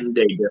a night and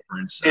day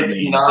difference.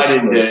 It's night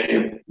and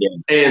day. Yeah.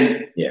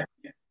 And yeah,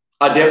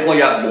 I definitely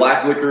got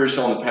black licorice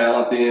on the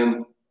palate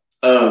then.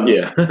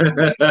 Yeah.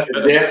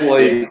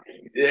 Definitely.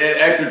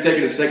 After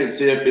taking a second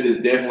sip, it is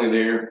definitely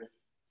there.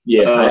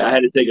 Yeah, I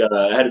had to take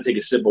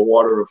a sip of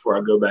water before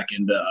I go back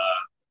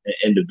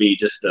into B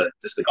just to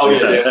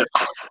clear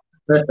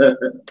that.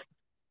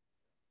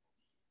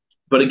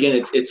 But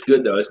again, it's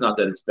good though. It's not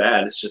that it's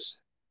bad. It's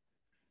just,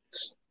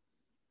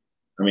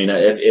 I mean,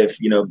 if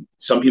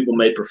some people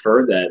may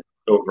prefer that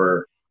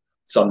over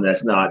something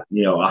that's not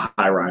a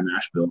high rye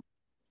mash bill.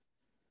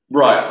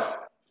 Right.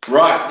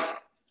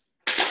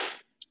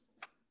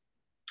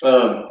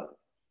 Oh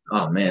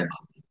man,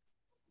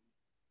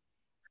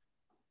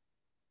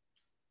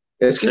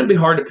 it's going to be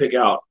hard to pick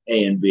out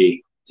A and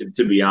B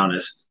to be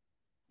honest.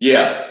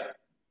 Yeah.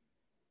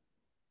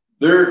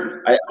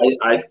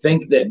 I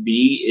think that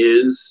B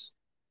is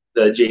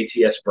the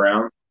JTS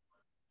Brown.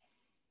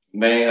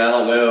 Man, I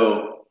don't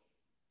know.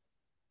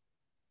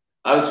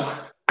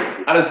 I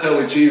just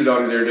totally cheated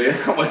on you there, dude.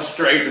 I went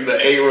straight to the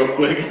A real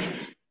quick.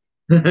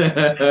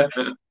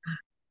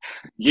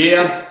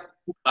 Yeah,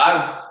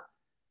 I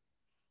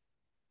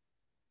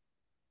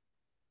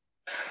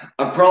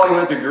probably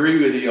going to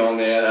agree with you on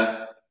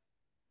that.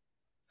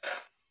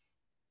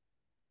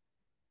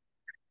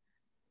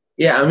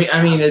 Yeah, I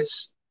mean,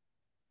 it's.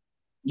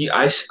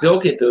 I still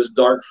get those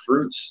dark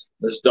fruits.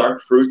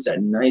 That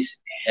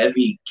nice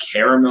heavy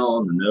caramel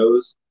on the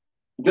nose.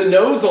 The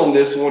nose on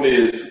this one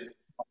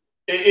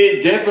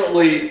it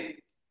definitely.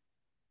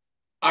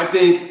 I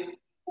think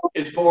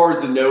as far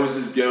as the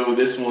noses go,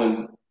 this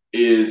one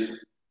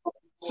is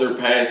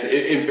surpassing.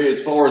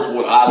 As far as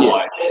what I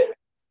like,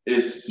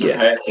 is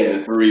surpassing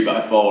the three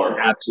by far.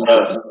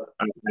 Absolutely,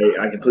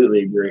 I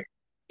completely agree.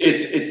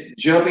 It's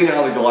jumping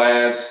out of the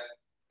glass.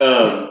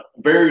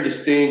 Very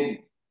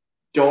distinct,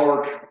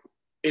 dark.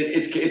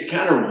 It's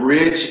kind of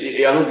rich.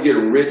 I don't get a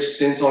rich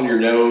sense on your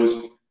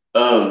nose.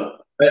 I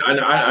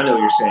know what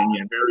you're saying.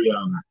 Yeah, very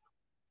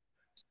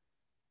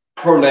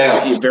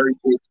pronounced.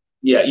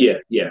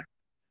 Yeah.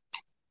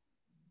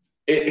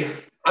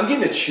 I'm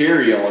getting a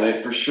cherry on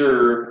it for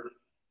sure.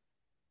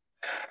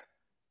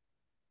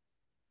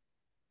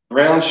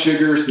 Brown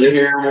sugars,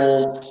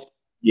 caramel.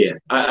 Yeah,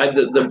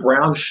 the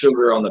brown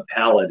sugar on the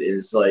palate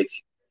is like,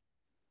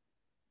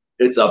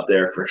 it's up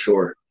there for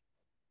sure.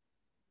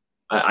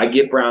 I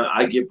get brown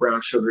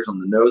sugars on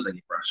the nose. I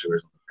get brown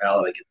sugars on the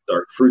palate. I get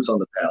dark fruits on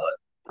the palate.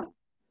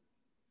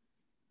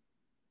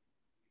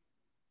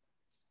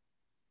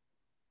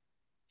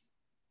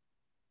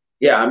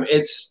 Yeah, I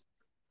mean,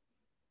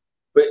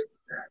 but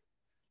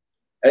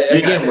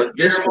again, with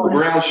this one,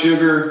 brown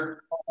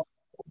sugar,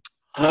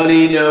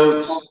 honey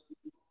notes,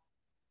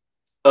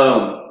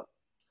 and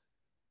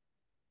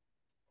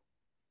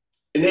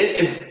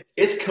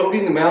it's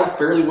coating the mouth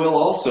fairly well.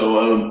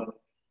 Also,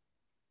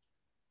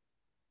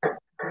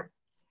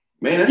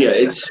 man,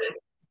 that's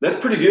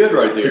pretty good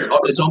right there.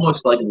 It's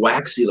almost like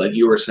waxy, like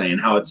you were saying.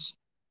 How it's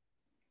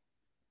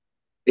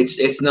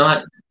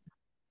not.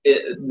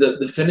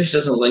 The finish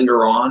doesn't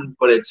linger on,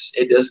 but it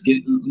does give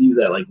you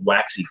that like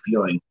waxy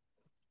feeling.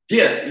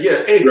 Yes,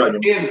 yeah,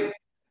 and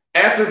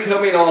after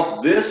coming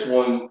off this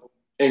one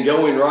and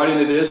going right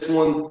into this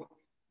one,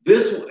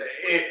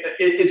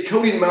 it's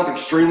coating the mouth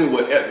extremely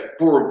well.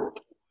 For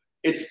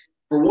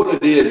what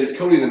it is, it's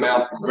coating the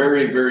mouth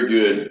very, very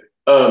good.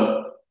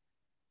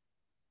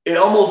 It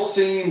almost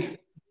seemed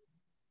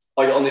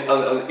like on the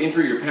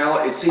entry of your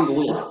palate, it seemed a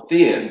little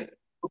thin.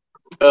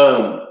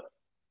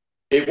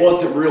 It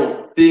wasn't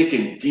real thick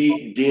and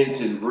deep, dense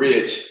and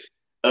rich.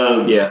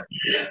 Yeah.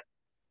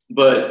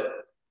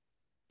 But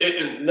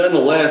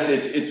nonetheless,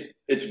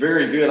 it's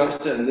very good. I'm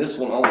setting this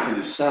one off to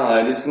the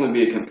side. It's going to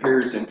be a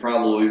comparison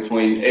probably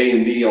between A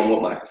and B on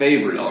what my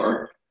favorite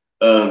are.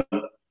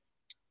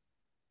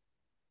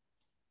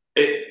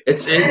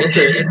 It's a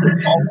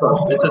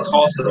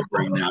toss up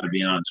right now, to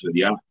be honest with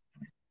you.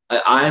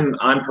 I'm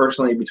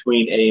personally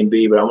between A and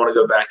B, but I want to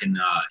go back and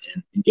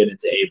get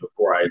into A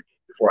before I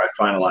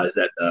finalize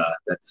that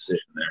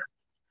decision there.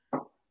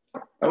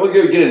 I will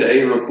go get into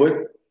A real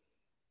quick.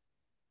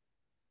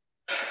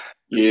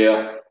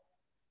 Yeah.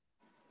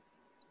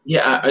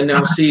 Yeah, I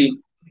now see.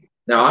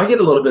 Now I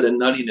get a little bit of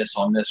nuttiness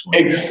on this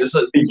one.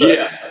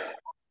 Yeah,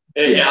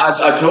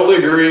 I totally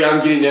agree.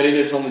 I'm getting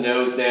nuttiness on the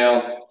nose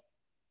now.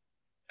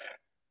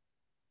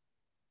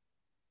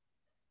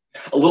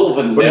 A little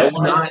vanilla. But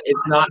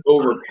it's not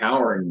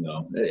overpowering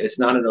though. It's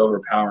not an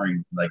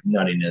overpowering like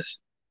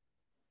nuttiness.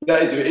 No,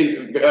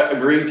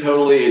 agreed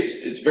totally.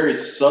 It's very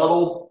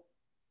subtle.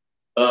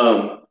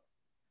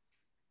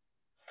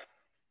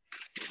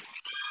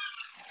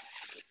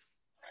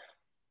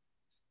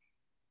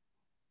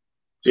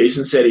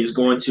 Jason said he's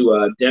going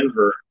to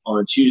Denver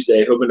on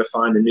Tuesday, hoping to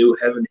find a new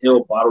Heaven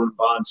Hill Bottled and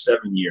Bond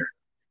 7-year.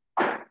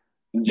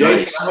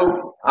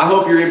 Jason, I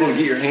hope you're able to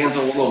get your hands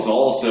on one of those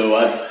also.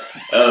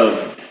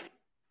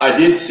 I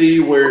did see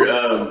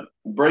where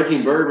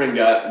Breaking Bourbon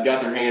got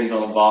their hands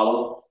on a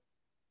bottle.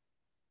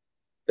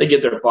 They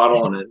get their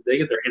bottle on it. They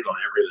get their hands on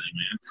everything,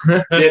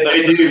 man. Yeah,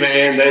 they do,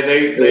 man.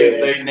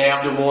 They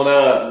nabbed them one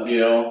up,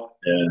 you know.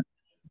 Yeah.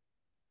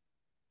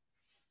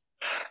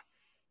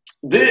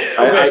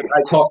 I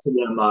talk to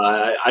them.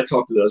 I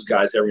talk to those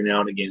guys every now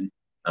and again.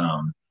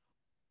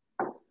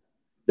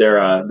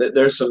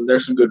 There's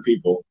some good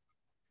people.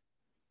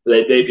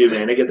 They do,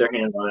 man. They get their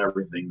hands on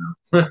everything,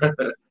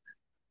 though.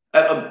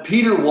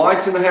 Peter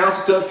White's in the house.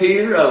 What's up,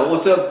 Peter?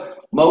 What's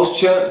up, Most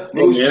Chun?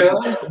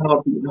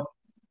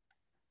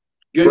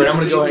 Good. I'm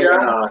gonna go ahead.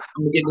 I'm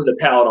gonna get into the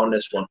palate on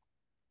this one.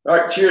 All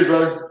right, cheers,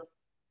 brother.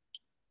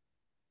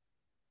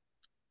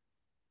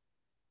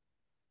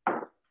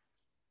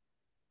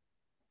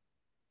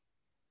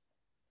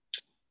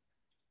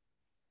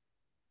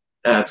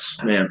 That's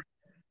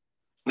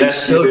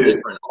so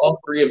different. All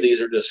three of these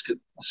are just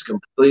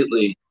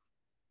completely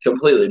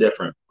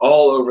different.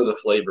 All over the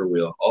flavor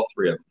wheel. All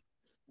three of them.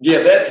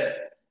 Yeah,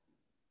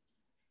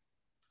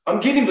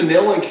 I'm getting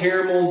vanilla and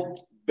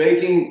caramel,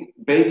 baking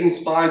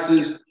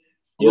spices,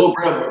 a little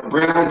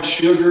brown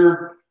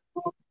sugar,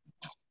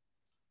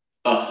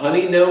 a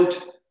honey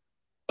note,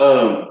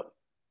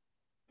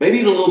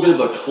 maybe a little bit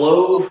of a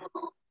clove,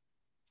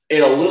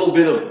 and a little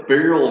bit of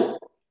barrel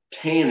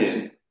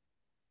tannin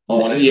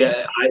on it.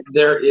 Yeah,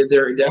 there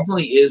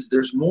definitely is.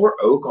 There's more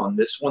oak on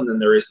this one than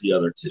there is the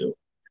other two.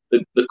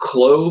 The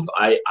clove,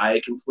 I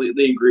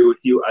completely agree with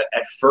you.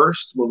 At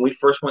first, when we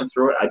first went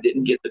through it, I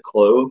didn't get the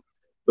clove,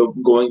 but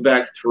going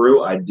back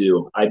through, I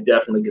do. I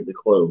definitely get the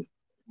clove.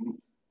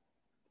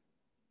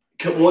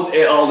 On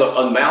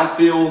a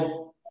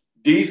mouthfeel,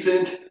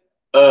 decent.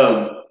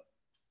 The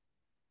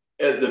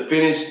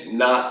finish,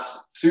 not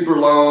super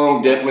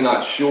long, definitely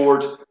not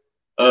short.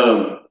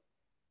 Man,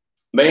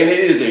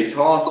 it is a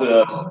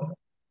toss-up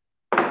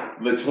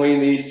between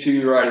these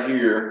two right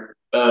here.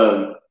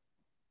 I'm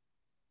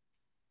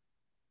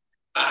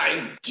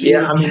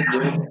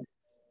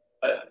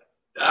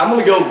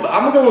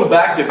gonna go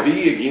back to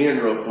B again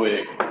real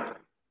quick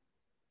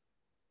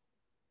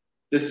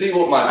to see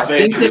what my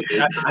favorite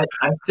is. I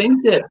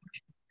think that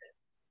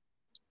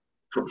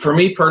for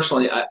me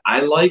personally, I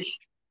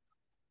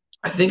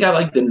think I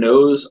like the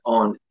nose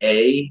on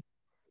A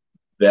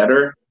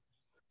better,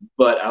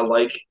 but I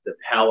like the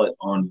palate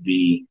on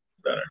B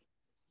better.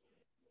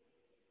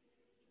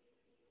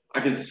 I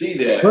can see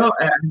that. Well,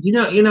 I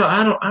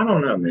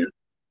don't know, man.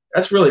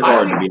 That's really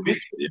hard to be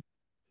honest with you.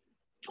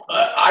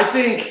 I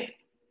think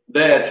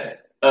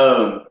that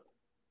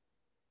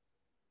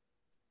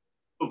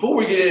before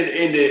we get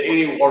into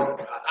any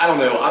more, I don't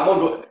know. I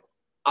want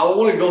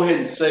to go ahead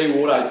and say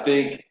what I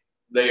think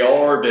they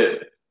are,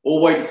 but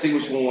we'll wait to see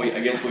which one we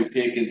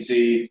pick and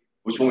see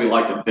which one we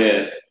like the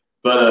best.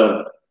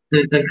 But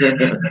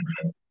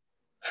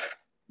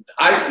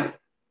I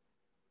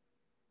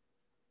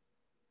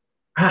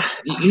I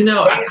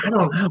don't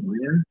know,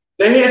 man.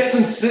 They have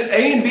some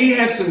A and B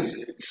have some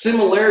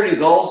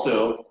similarities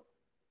also.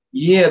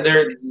 Yeah,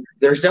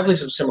 there's definitely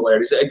some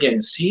similarities.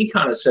 Again, C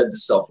kind of sets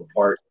itself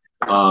apart.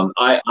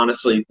 I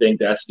honestly think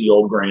that's the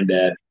old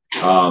granddad.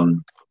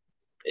 The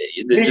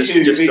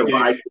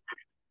rye,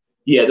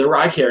 the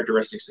rye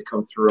characteristics that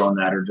come through on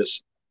that are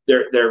just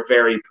they're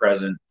very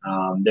present.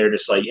 They're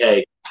just like,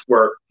 hey,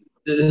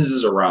 this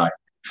is a rye.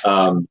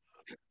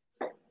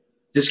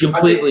 Just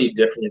completely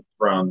different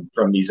from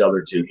these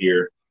other two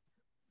here.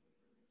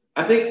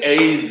 I think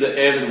A is the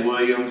Evan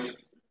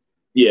Williams.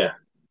 Yeah.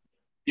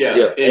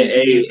 Yeah. A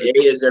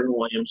is Evan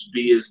Williams.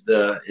 B is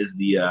the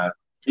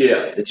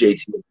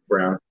JT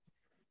Brown.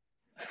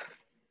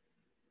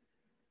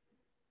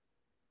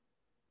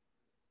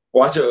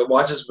 Watch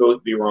us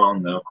both be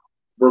wrong though.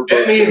 We're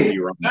both going to be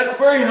wrong. That's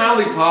very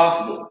highly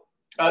possible,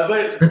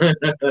 but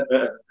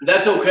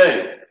that's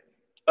okay.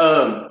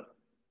 All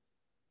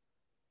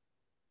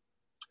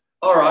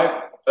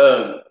right.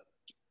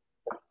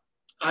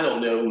 I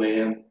don't know,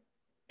 man.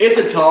 It's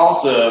a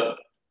toss-up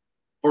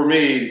for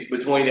me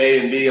between A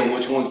and B on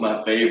which one's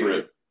my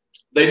favorite.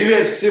 They do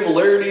have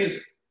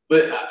similarities,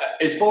 but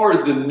as far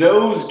as the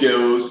nose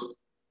goes,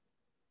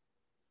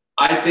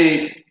 I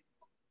think,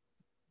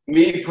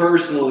 me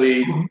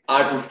personally,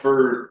 I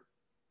prefer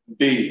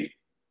B.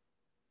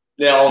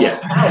 Now, on the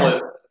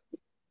palate,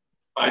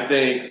 I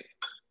think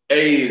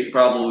A is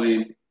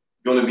probably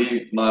going to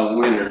be my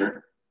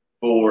winner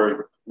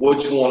for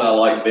which one I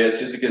like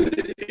best, just because I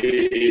think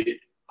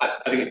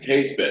it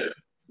tastes better.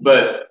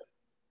 But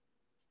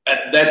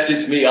that's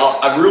just me.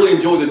 I really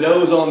enjoy the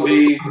nose on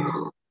B.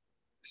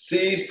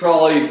 C's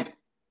probably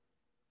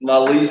my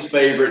least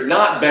favorite.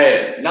 Not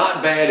bad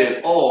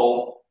at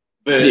all.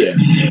 But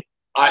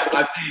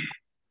I think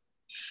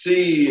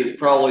C is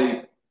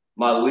probably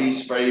my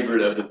least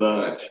favorite of the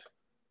bunch.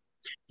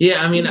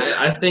 Yeah, I mean,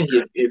 I think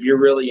if you're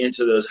really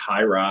into those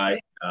high rye,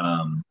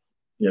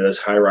 those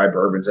high rye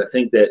bourbons, I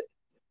think that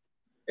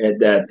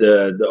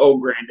the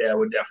old granddad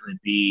would definitely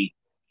be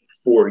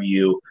for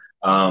you.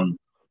 I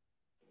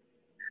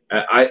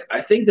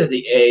think that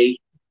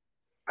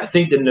I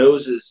think the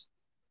nose is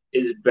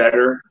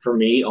better for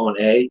me on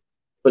A,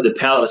 but the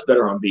palate is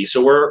better on B.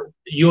 So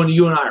you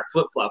and I are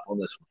flip flop on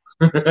this one.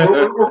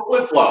 we're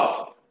flip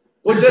flop.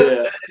 What's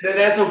that? Yeah.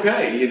 That's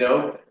okay,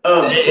 that's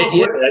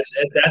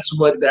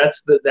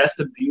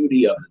the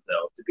beauty of it,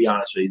 though. To be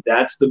honest with you,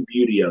 that's the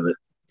beauty of it.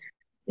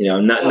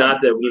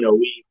 Not that we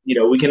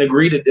can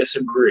agree to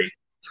disagree.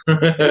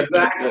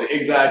 Exactly.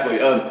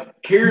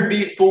 Karen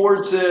B.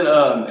 Ford said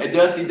at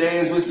Dusty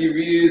Dan's Whiskey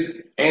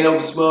Reviews and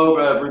Open Smoke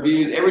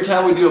Reviews, every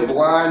time we do a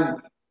blind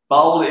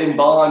bottled in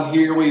bond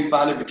here, we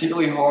find it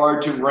particularly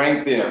hard to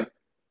rank them.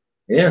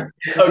 Yeah.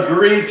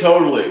 Agree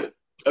totally.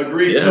 I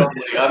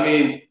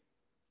mean,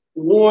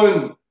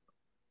 one,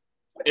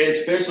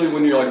 especially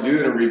when you're like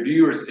doing a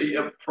review,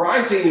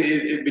 pricing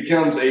it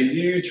becomes a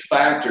huge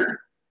factor,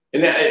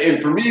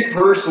 and for me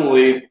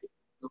personally,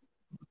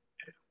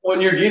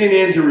 when you're getting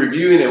into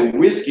reviewing a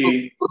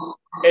whiskey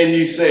and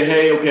you say,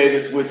 hey, okay,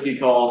 this whiskey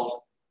costs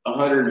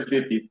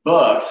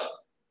 $150,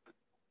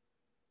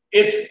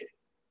 it's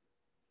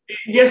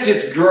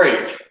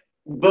great,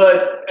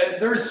 but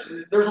there's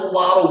a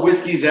lot of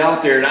whiskeys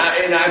out there,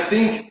 and I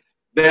think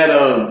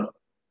that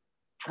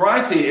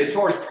pricing, as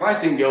far as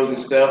pricing goes and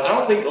stuff, I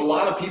don't think a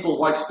lot of people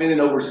like spending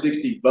over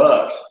 $60.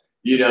 I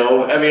mean,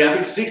 I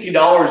think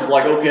 $60 is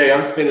like, okay,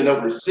 I'm spending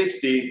over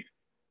 60.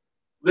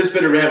 This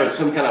better have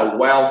some kind of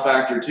wow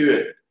factor to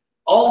it.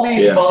 All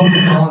these bottled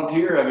bonds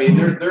here, I mean,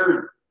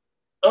 they're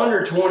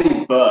under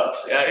 $20.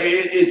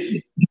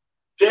 It's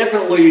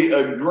definitely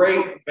a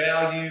great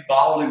value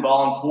bottled in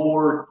bond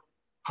pour,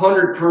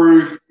 100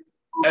 proof.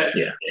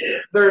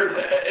 They're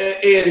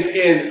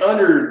in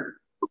under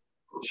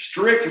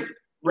strict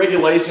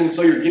regulations,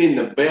 so you're getting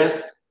the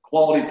best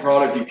quality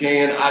product you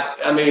can.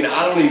 I mean,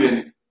 I don't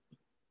even.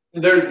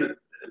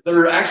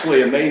 They're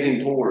actually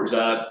amazing pours.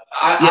 I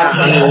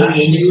try to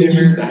keep them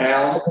here at the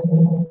house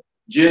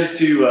just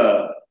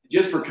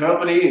for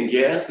company and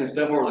guests and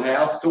stuff over the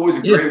house. It's always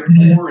a great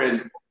pour,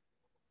 and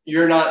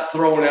you're not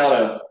throwing out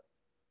a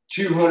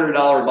 $200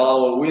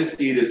 bottle of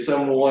whiskey to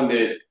someone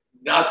that,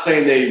 not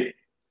saying they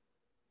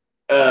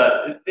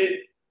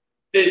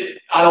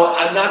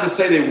I'm not to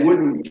say they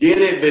wouldn't get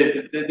it,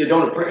 but they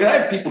don't.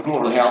 I have people come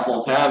over to the house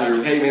all the time. They're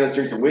like, hey man, let's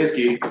drink some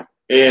whiskey,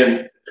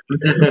 and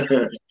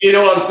you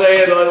know what I'm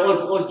saying?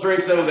 Let's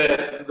drink some of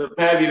the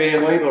Pappy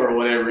Van Winkle or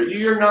whatever.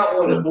 You're not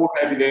one to pour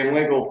Pappy Van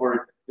Winkle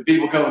for the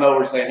people coming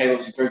over saying, hey,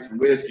 let's just drink some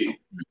whiskey.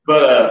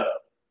 But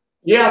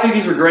I think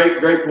these are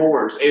great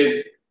pours,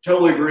 and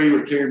totally agree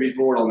with Karen B.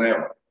 Ford on that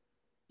one.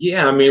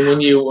 Yeah, I mean,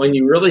 when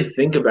you really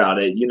think about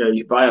it,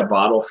 you buy a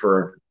bottle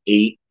for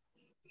 $13.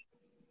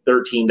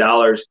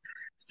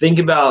 Think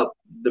about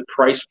the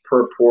price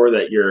per pour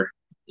that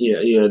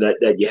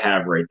that you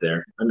have right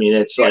there. I mean,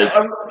 it's like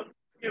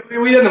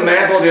we did the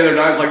math on the other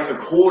night. It's like a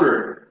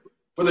quarter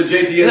for the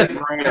JTS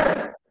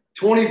Brown,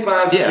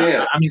 25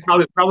 cents. I mean,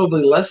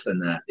 probably less than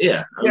that.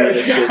 Yeah, I mean,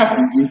 it's just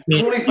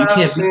you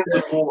 25 cents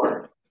a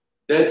pour.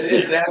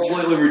 It's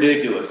absolutely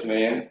ridiculous,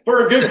 man.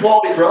 For a good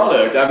quality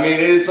product. I mean,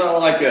 it's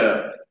not like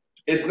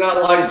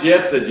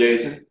Jephthah,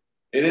 Jason.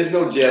 It is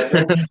no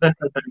Jephthah.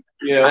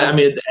 I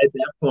mean, at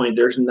that point,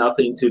 there's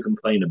nothing to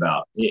complain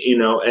about.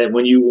 And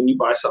when you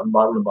buy something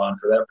bottom to bottom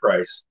for that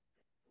price,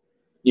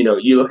 you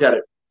look at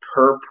it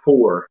per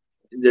pour.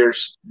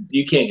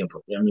 You can't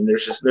complain. I mean,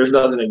 there's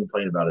nothing to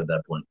complain about at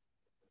that point.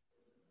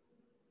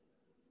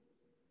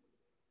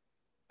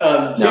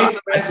 Jason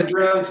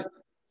Massendrove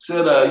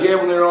said,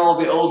 when they're all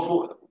the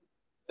old,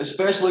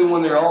 especially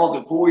when they're all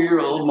the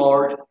 4-year-old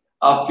mark,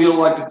 I feel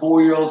like the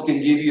 4-year-olds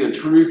can give you a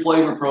true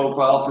flavor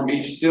profile from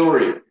each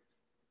distillery.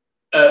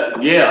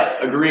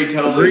 Agree,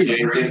 totally,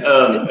 Jason.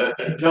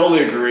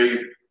 Totally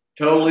agree.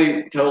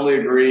 Totally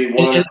agree.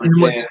 100%.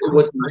 And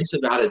what's nice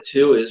about it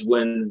too is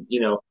when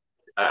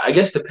I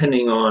guess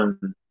depending on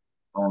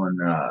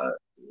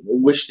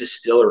which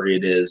distillery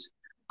it is,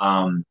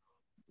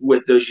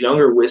 with those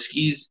younger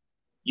whiskeys,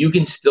 you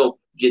can still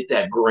get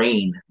that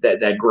grain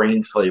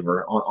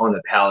flavor on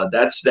the palate.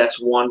 That's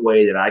one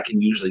way that I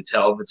can usually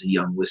tell if it's a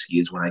young whiskey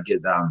is when I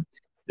get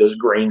those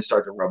grains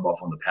start to rub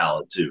off on the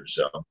palate too.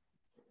 So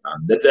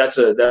that's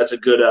a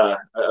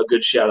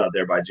good shout out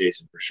there by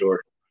Jason for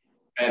sure.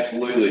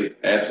 Absolutely.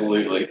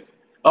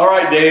 All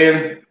right,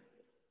 Dan.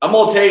 I'm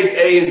gonna taste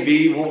A and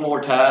B one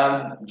more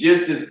time,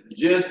 just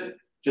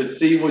to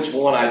see which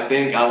one I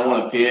think I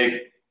want to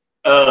pick.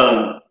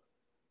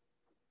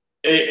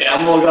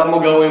 I'm gonna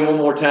go in one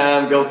more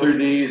time, go through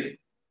these,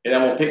 and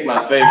I'm gonna pick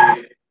my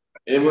favorite.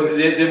 And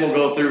then we'll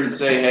go through and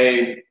say,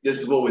 hey, this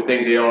is what we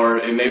think they are,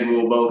 and maybe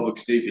we'll both look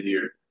stupid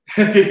here.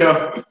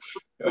 Yeah,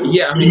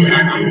 I mean,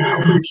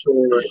 I'm pretty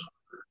sure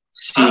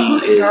C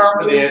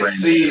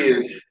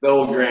is the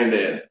old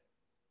granddad.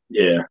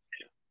 Yeah.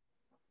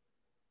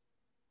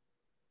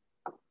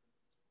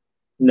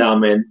 No,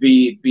 man.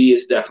 B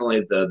is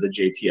definitely the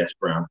JTS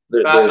Brown.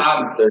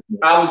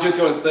 I was just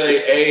going to say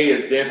A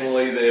is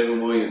definitely the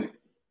Evan Williams.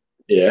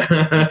 Yeah.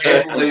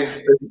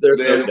 Definitely the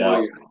Evan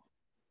Williams.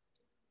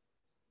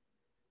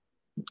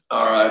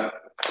 All right.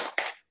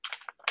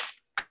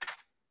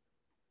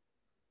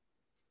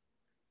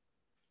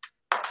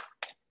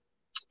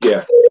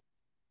 Yeah.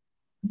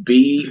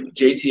 B,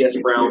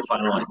 JTS Brown,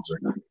 final answer.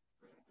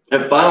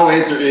 The final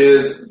answer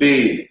is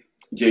B,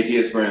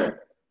 JTS Brown.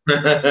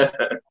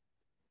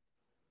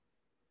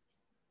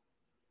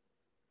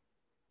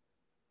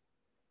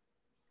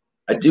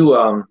 I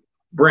do.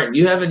 Brent,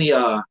 you have any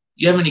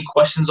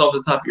questions off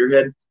the top of your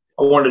head?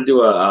 I wanted to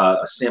do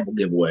a sample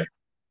giveaway.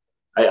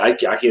 I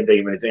can't think of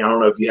anything. I don't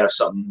know if you have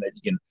something that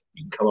you can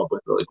come up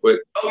with really quick.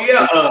 Oh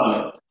yeah,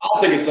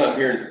 I'll think of something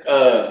here.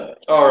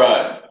 All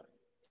right.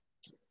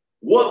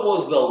 What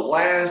was the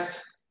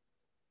last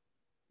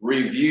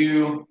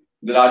review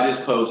that I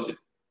just posted?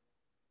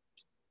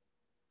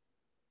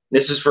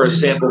 This is for a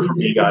sample from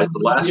you guys. The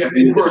last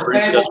review for a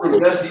sample from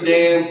Dusty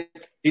Dan.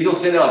 He's gonna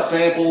send out a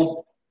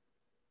sample.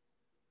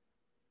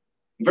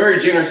 Very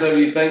generous of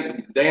you.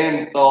 Thank Dan.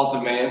 It's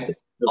awesome, man.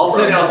 I'll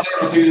send out a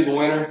sample to the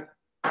winner.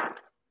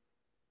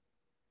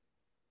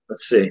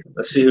 Let's see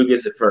who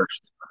gets it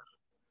first.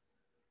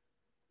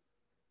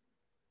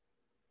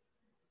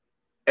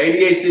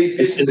 ADHD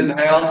Fishing's in the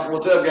house.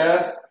 What's up,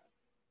 guys?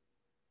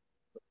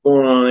 What's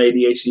going on,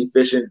 ADHD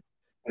Fishing?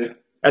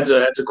 That's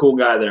a cool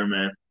guy there,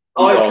 man.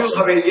 Oh, it's awesome.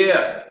 Cool. I mean,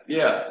 yeah.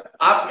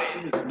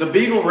 The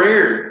Beagle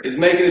Rare is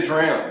making its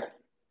rounds.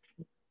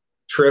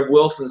 Trev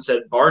Wilson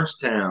said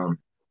Bardstown.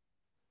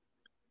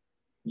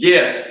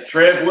 Yes,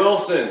 Trev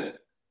Wilson.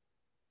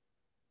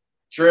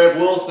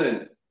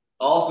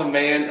 Awesome,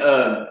 man.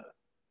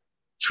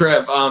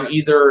 Trev,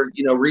 either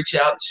reach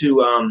out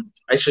to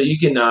actually you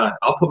can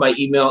I'll put my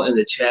email in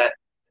the chat.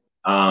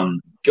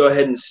 Go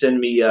ahead and send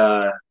me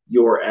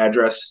your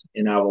address,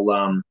 and I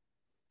will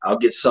I'll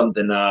get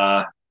something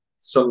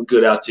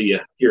good out to you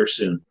here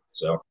soon.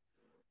 So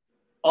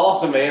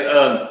awesome, man.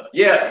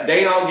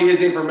 Dane, I'll get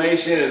his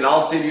information, and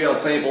I'll send you a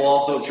sample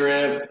also,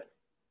 Trev.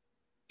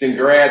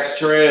 Congrats,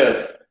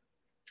 Trev.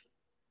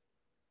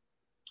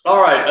 All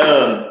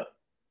right,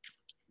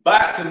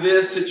 back to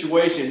this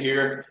situation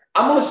here.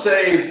 I'm going to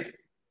say,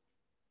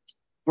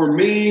 for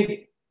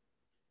me,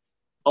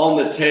 on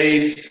the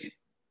taste,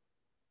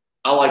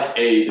 I like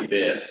A the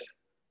best.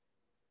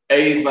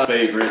 A is my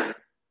favorite.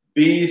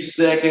 B's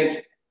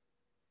second,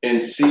 and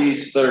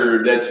C's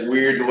third. That's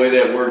weird the way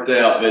that worked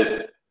out,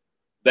 but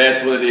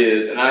that's what it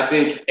is. And I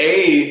think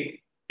A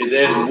is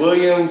Evan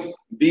Williams,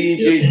 B,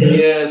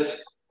 JTS,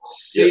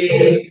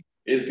 C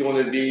is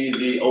going to be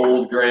the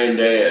old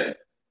granddad.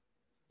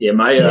 Yeah, I'm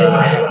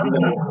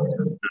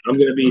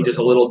going to be just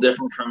a little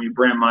different from you,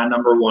 Brent. My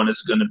number one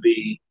is going to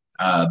be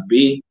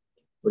B,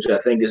 which I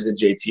think is the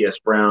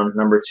JTS Brown.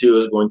 Number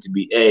two is going to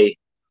be A,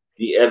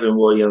 the Evan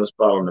Williams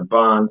Bottled in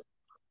Bond,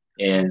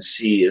 and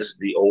C is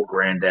the old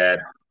granddad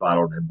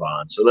bottled in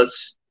bond. So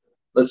let's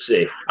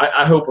see.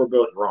 I hope we're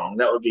both wrong.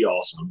 That would be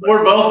awesome. But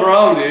We're both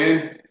wrong,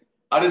 dude.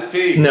 I just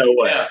peeked. no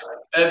way. Yeah.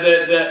 And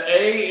the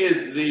A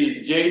is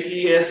the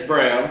JTS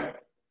Brown.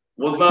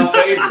 Was my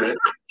favorite.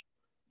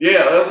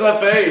 Yeah, that was my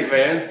fave,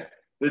 man.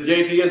 The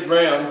JTS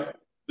Brown.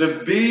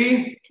 The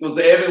B was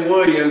the Evan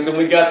Williams, and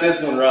we got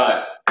this one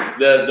right.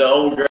 The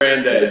old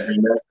granddad.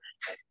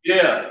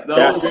 Yeah,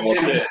 the old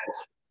granddad.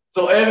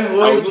 So Evan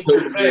Williams was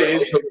your fave. I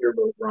was hoping you're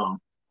both wrong.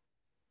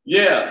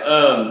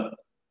 Yeah,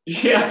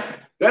 yeah.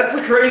 That's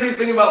the crazy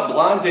thing about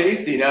blind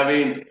tasting. I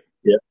mean,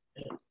 yeah.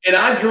 And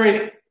I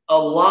drink a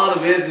lot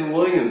of Evan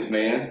Williams,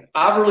 man.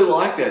 I really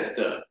like that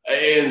stuff,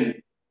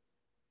 and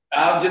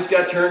I've just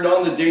got turned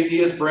on to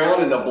JTS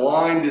Brown, and the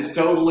blind just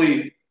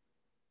totally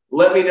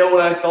let me know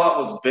what I thought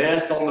was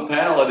best on the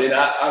palate, and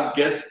I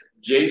guess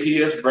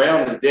JTS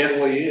Brown is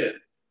definitely it.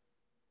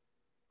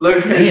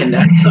 Look, man,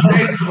 that's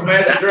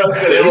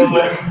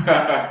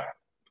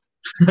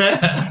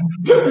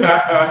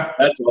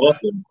that's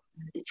awesome.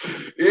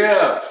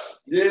 Yeah.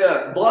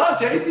 Blind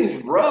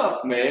tasting's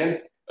rough,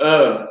 man.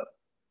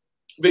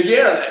 But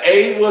yeah,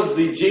 A was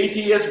the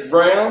JTS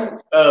Brown,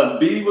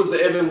 B was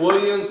the Evan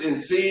Williams, and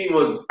C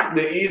was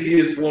the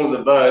easiest one of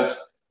the bunch.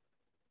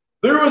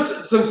 There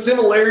was some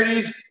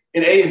similarities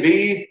in A and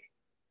B,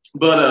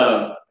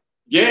 but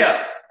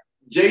yeah,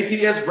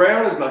 JTS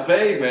Brown is my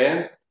fave,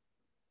 man.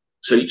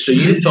 So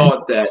you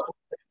thought that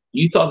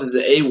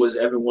the A was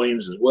Evan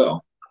Williams as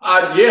well?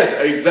 Yes,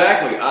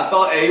 exactly. I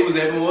thought A was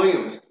Evan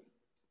Williams.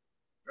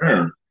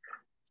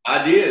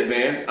 I did,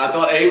 man. I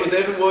thought A was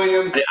Evan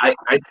Williams. I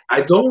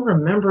don't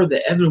remember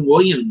the Evan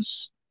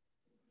Williams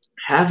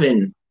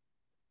having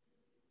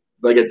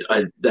like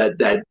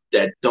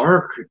that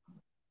dark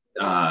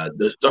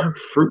those dark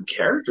fruit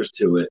characters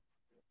to it.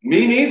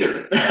 Me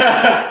neither.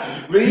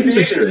 Me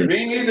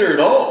neither at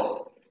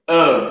all.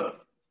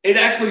 It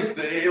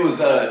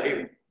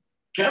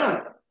kind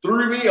of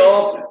threw me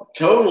off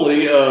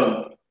totally.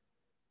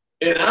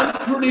 And I'm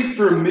pretty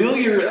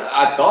familiar,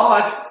 I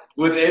thought,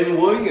 with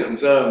Evan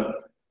Williams.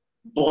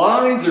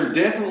 Blinds are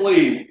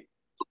definitely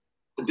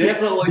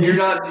taking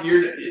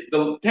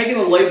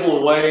the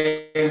label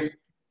away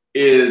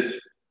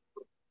is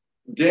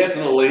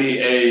definitely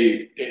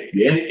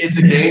it's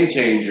a game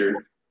changer.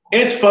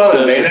 It's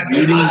fun, man.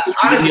 You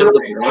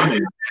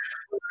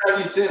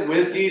sent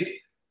whiskeys,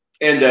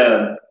 and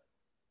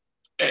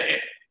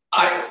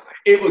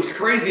it was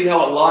crazy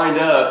how it lined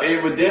up.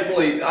 It would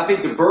definitely, I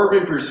think the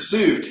Bourbon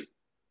Pursuit,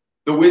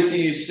 the whiskey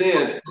you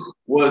sent,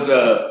 was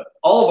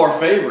all of our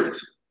favorites.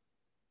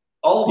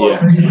 All of our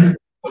favorites.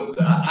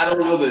 I don't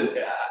know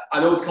I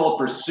know it's called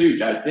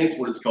Pursuit. I think is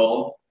what it's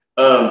called.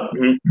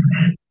 And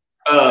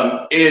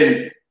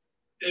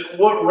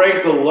what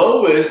ranked the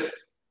lowest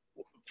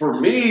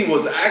for me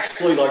was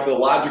actually like the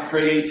Elijah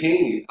Craig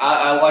 18.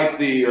 I like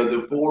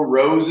the Four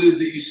Roses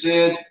that you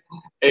sent,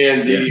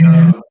 and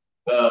the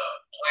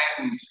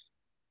Blanton's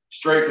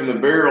straight from the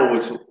barrel,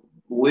 which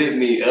lit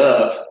me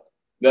up.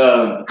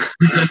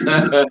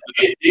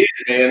 It did,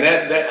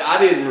 man. That I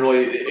didn't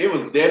really. It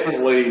was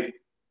definitely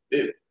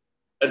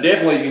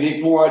definitely a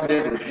unique pour. I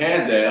never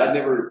had that.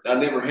 I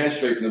never had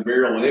straight from the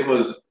barrel, and it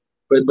was.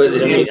 But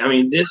I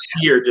mean, this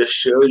year just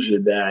shows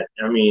you that.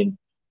 I mean,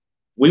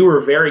 we were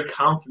very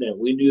confident.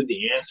 We knew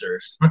the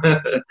answers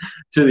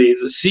to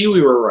these. C,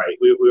 we were right.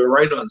 We were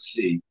right on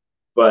C,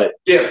 but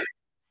yeah,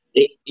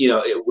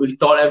 we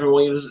thought Evan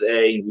Williams was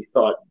A. We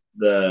thought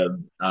the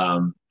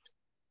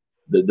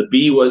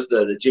B was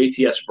the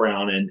JTS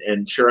Brown,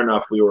 and sure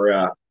enough, we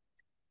were.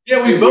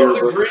 We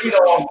both agreed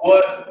on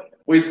what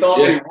we thought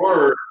they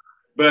were.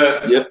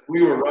 But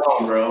we were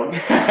wrong, bro.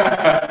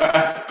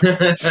 That's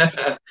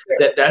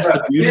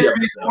the beauty of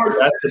it.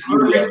 That's the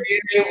beauty of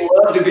it. People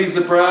love to be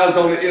surprised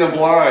in a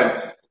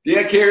blind.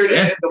 Yeah, Carrie,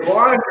 the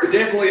blinds are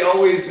definitely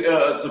always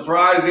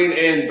surprising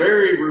and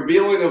very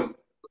revealing of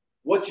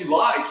what you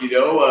like.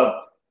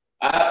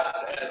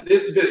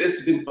 This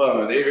has been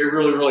fun. It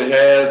really, really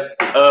has.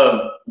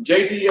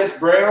 JTS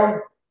Brown,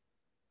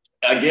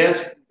 I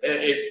guess,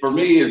 for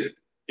me is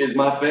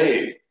my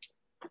fave.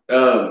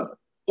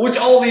 Which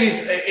all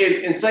these,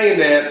 in saying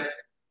that,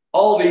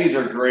 all these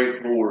are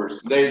great pours.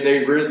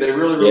 They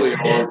really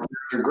are.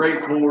 They're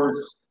great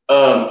pours.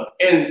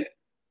 And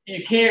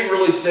you can't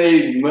really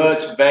say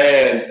much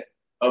bad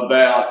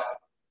about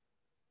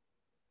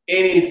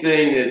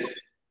anything that's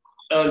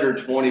under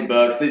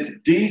 $20. It's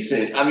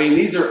decent. I mean,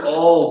 these are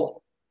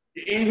all,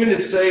 even to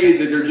say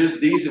that they're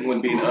just decent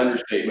would be an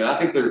understatement. I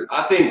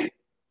think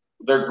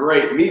they're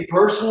great. Me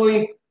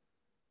personally,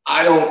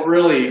 I'm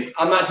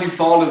not too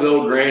fond of the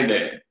old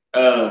granddad.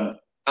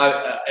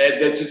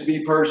 That's just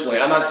me personally.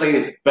 I'm not saying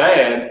it's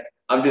bad.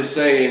 I'm just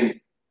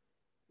saying,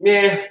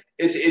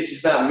 it's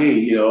just not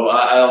me.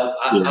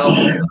 I'm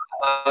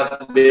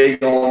not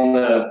big on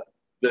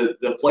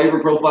the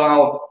flavor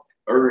profile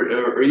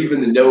or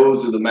even the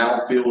nose or the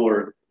mouthfeel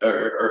or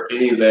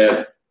any of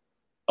that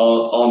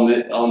on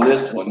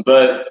this one.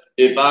 But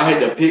if I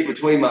had to pick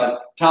between my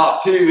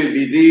top two, it'd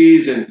be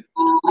these, and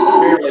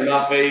apparently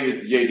my favorite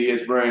is the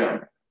JTS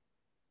Brown.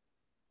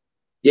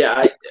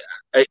 Yeah,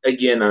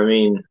 again, I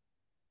mean,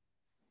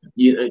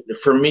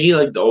 for me,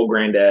 like the Old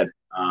Granddad,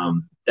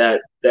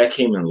 that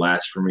came in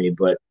last for me.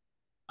 But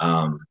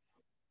um,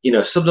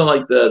 something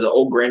like the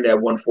Old Granddad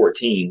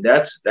 114,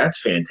 that's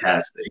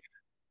fantastic.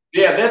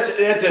 Yeah, that is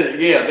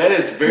Yeah,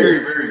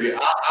 very good.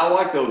 I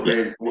like those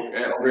yeah.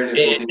 Granddad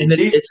 14. And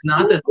Decent. it's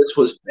not that this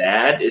was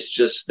bad. It's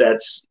just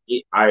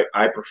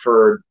I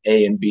preferred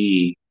A and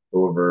B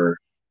over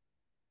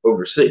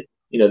C.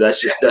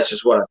 That's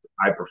just what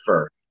I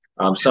prefer.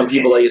 Some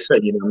people, like you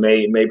said,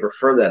 may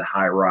prefer that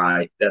high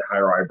rye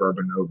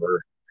bourbon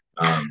over,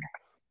 um,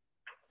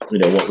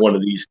 one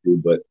of these two.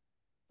 But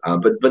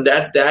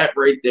that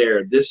right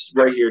there, this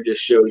right here,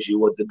 just shows you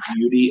what the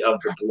beauty of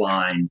the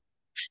blind.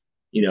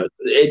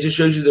 It just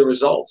shows you the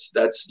results.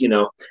 That's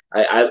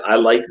I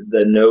like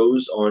the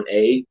nose on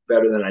A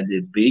better than I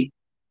did B.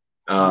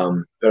 But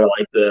I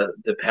like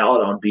the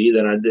palette on B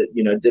than I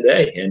did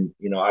A. And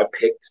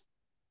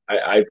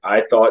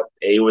I thought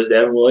A was the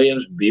Evan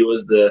Williams, B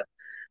was the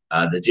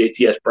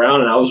JTS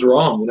Brown, and I was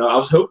wrong. I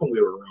was hoping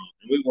we were wrong,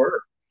 and we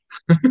were.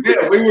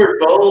 Yeah, we were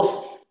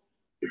both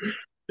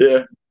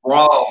Yeah,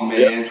 wrong,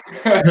 yeah.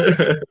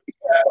 man.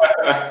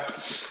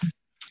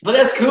 But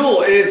that's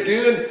cool, and it's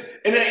good,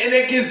 and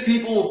it gives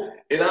people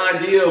an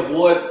idea of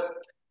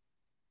what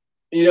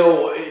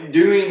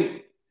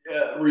doing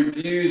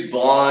reviews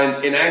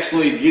blind and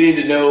actually getting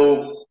to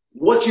know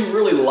what you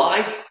really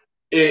like.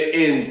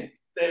 And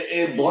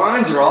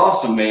blinds are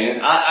awesome, man.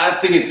 I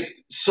think it's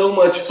so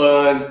much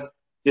fun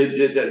to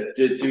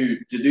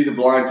do the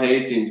blind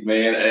tastings,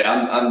 man.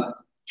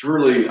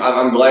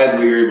 I'm glad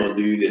we were able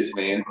to do this,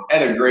 man.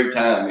 Had a great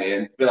time,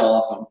 man. It's been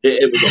awesome.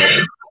 It was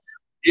awesome.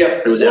 Yeah.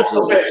 It was Well,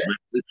 absolutely okay. awesome.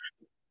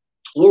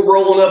 We're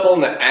rolling up on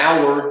the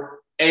hour,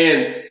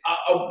 and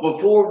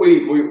before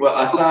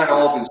I sign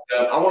off and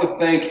stuff, I want to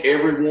thank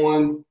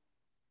everyone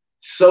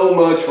so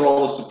much for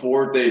all the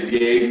support they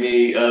gave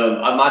me.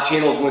 My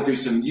channels went through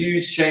some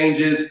huge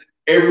changes.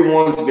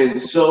 Everyone's been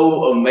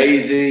so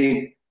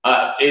amazing.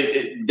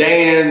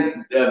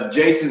 Dan,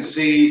 Jason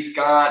C,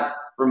 Scott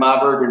from My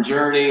Bourbon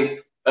Journey,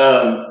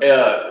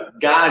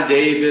 Guy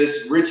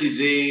Davis, Richie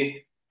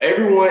Z,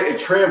 everyone,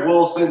 Trev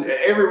Wilson,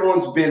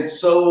 everyone's been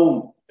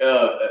so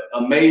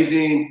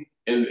amazing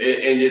and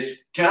just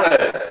kind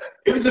of,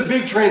 it was a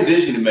big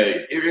transition to make.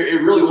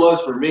 It really was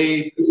for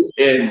me.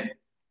 And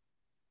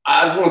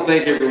I just want to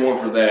thank everyone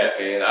for that,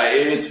 man.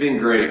 It's been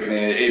great,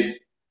 man.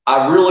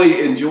 I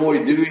really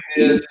enjoy doing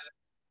this.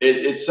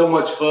 It's so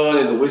much fun,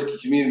 and the whiskey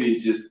community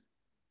is just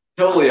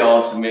totally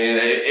awesome, man.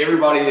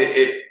 Everybody,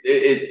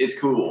 it's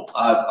cool.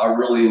 I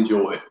really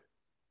enjoy it.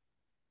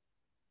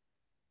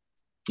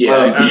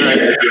 Yeah,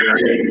 Yeah.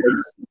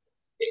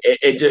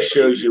 it just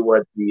shows you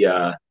what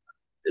the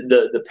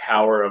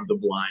power of the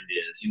blind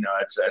is.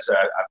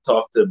 I've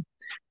talked to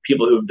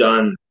people who've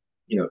done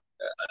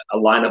a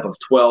lineup of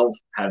 12,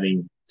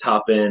 having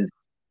top end,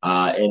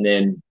 and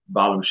then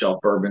bottom shelf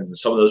bourbons, and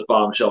some of those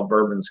bottom shelf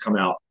bourbons come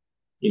out,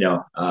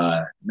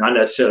 not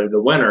necessarily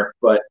the winner,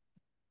 but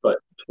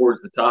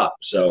towards the top.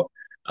 So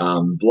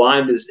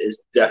blind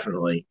is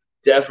definitely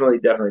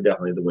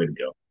the way to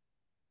go.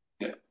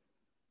 Yeah.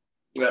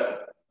 Yeah.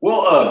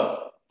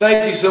 Well,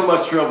 thank you so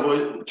much, Trev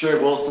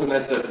Wilson.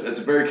 That's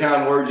a very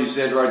kind word you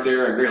said right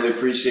there. I greatly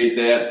appreciate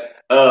that.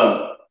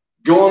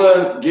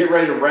 Gonna get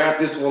ready to wrap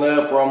this one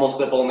up. We're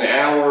almost up on the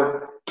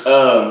hour.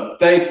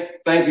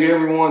 Thank you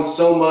everyone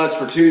so much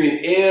for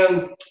tuning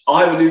in.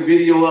 I'll have a new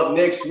video up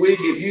next week.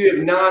 If you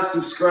have not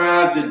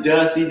subscribed to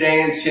Dusty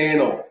Dan's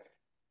channel,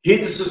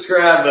 hit the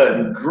subscribe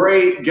button.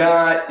 Great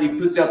guy. He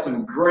puts out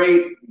some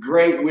great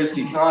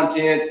whiskey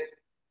content.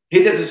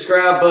 Hit that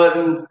subscribe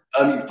button.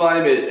 You can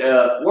find him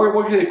at where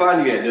can they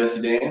find you at,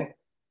 Dusty Dan?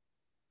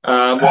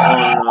 On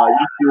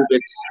YouTube,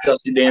 it's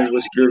Dusty Dan's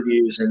Whiskey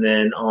Reviews, and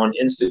then on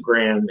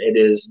Instagram, it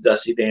is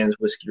Dusty Dan's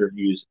Whiskey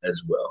Reviews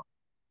as well.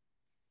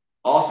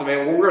 Awesome,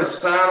 man. Well, we're gonna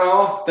sign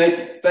off.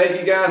 Thank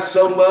you guys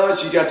so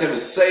much. You guys have a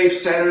safe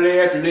Saturday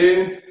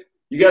afternoon.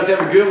 You guys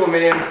have a good one,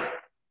 man.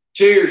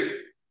 Cheers.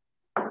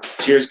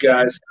 Cheers,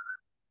 guys.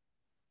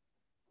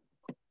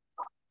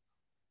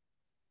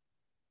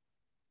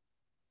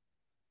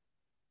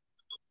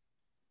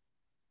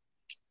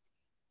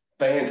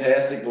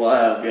 Fantastic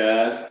live,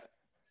 guys.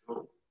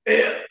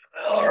 Yeah.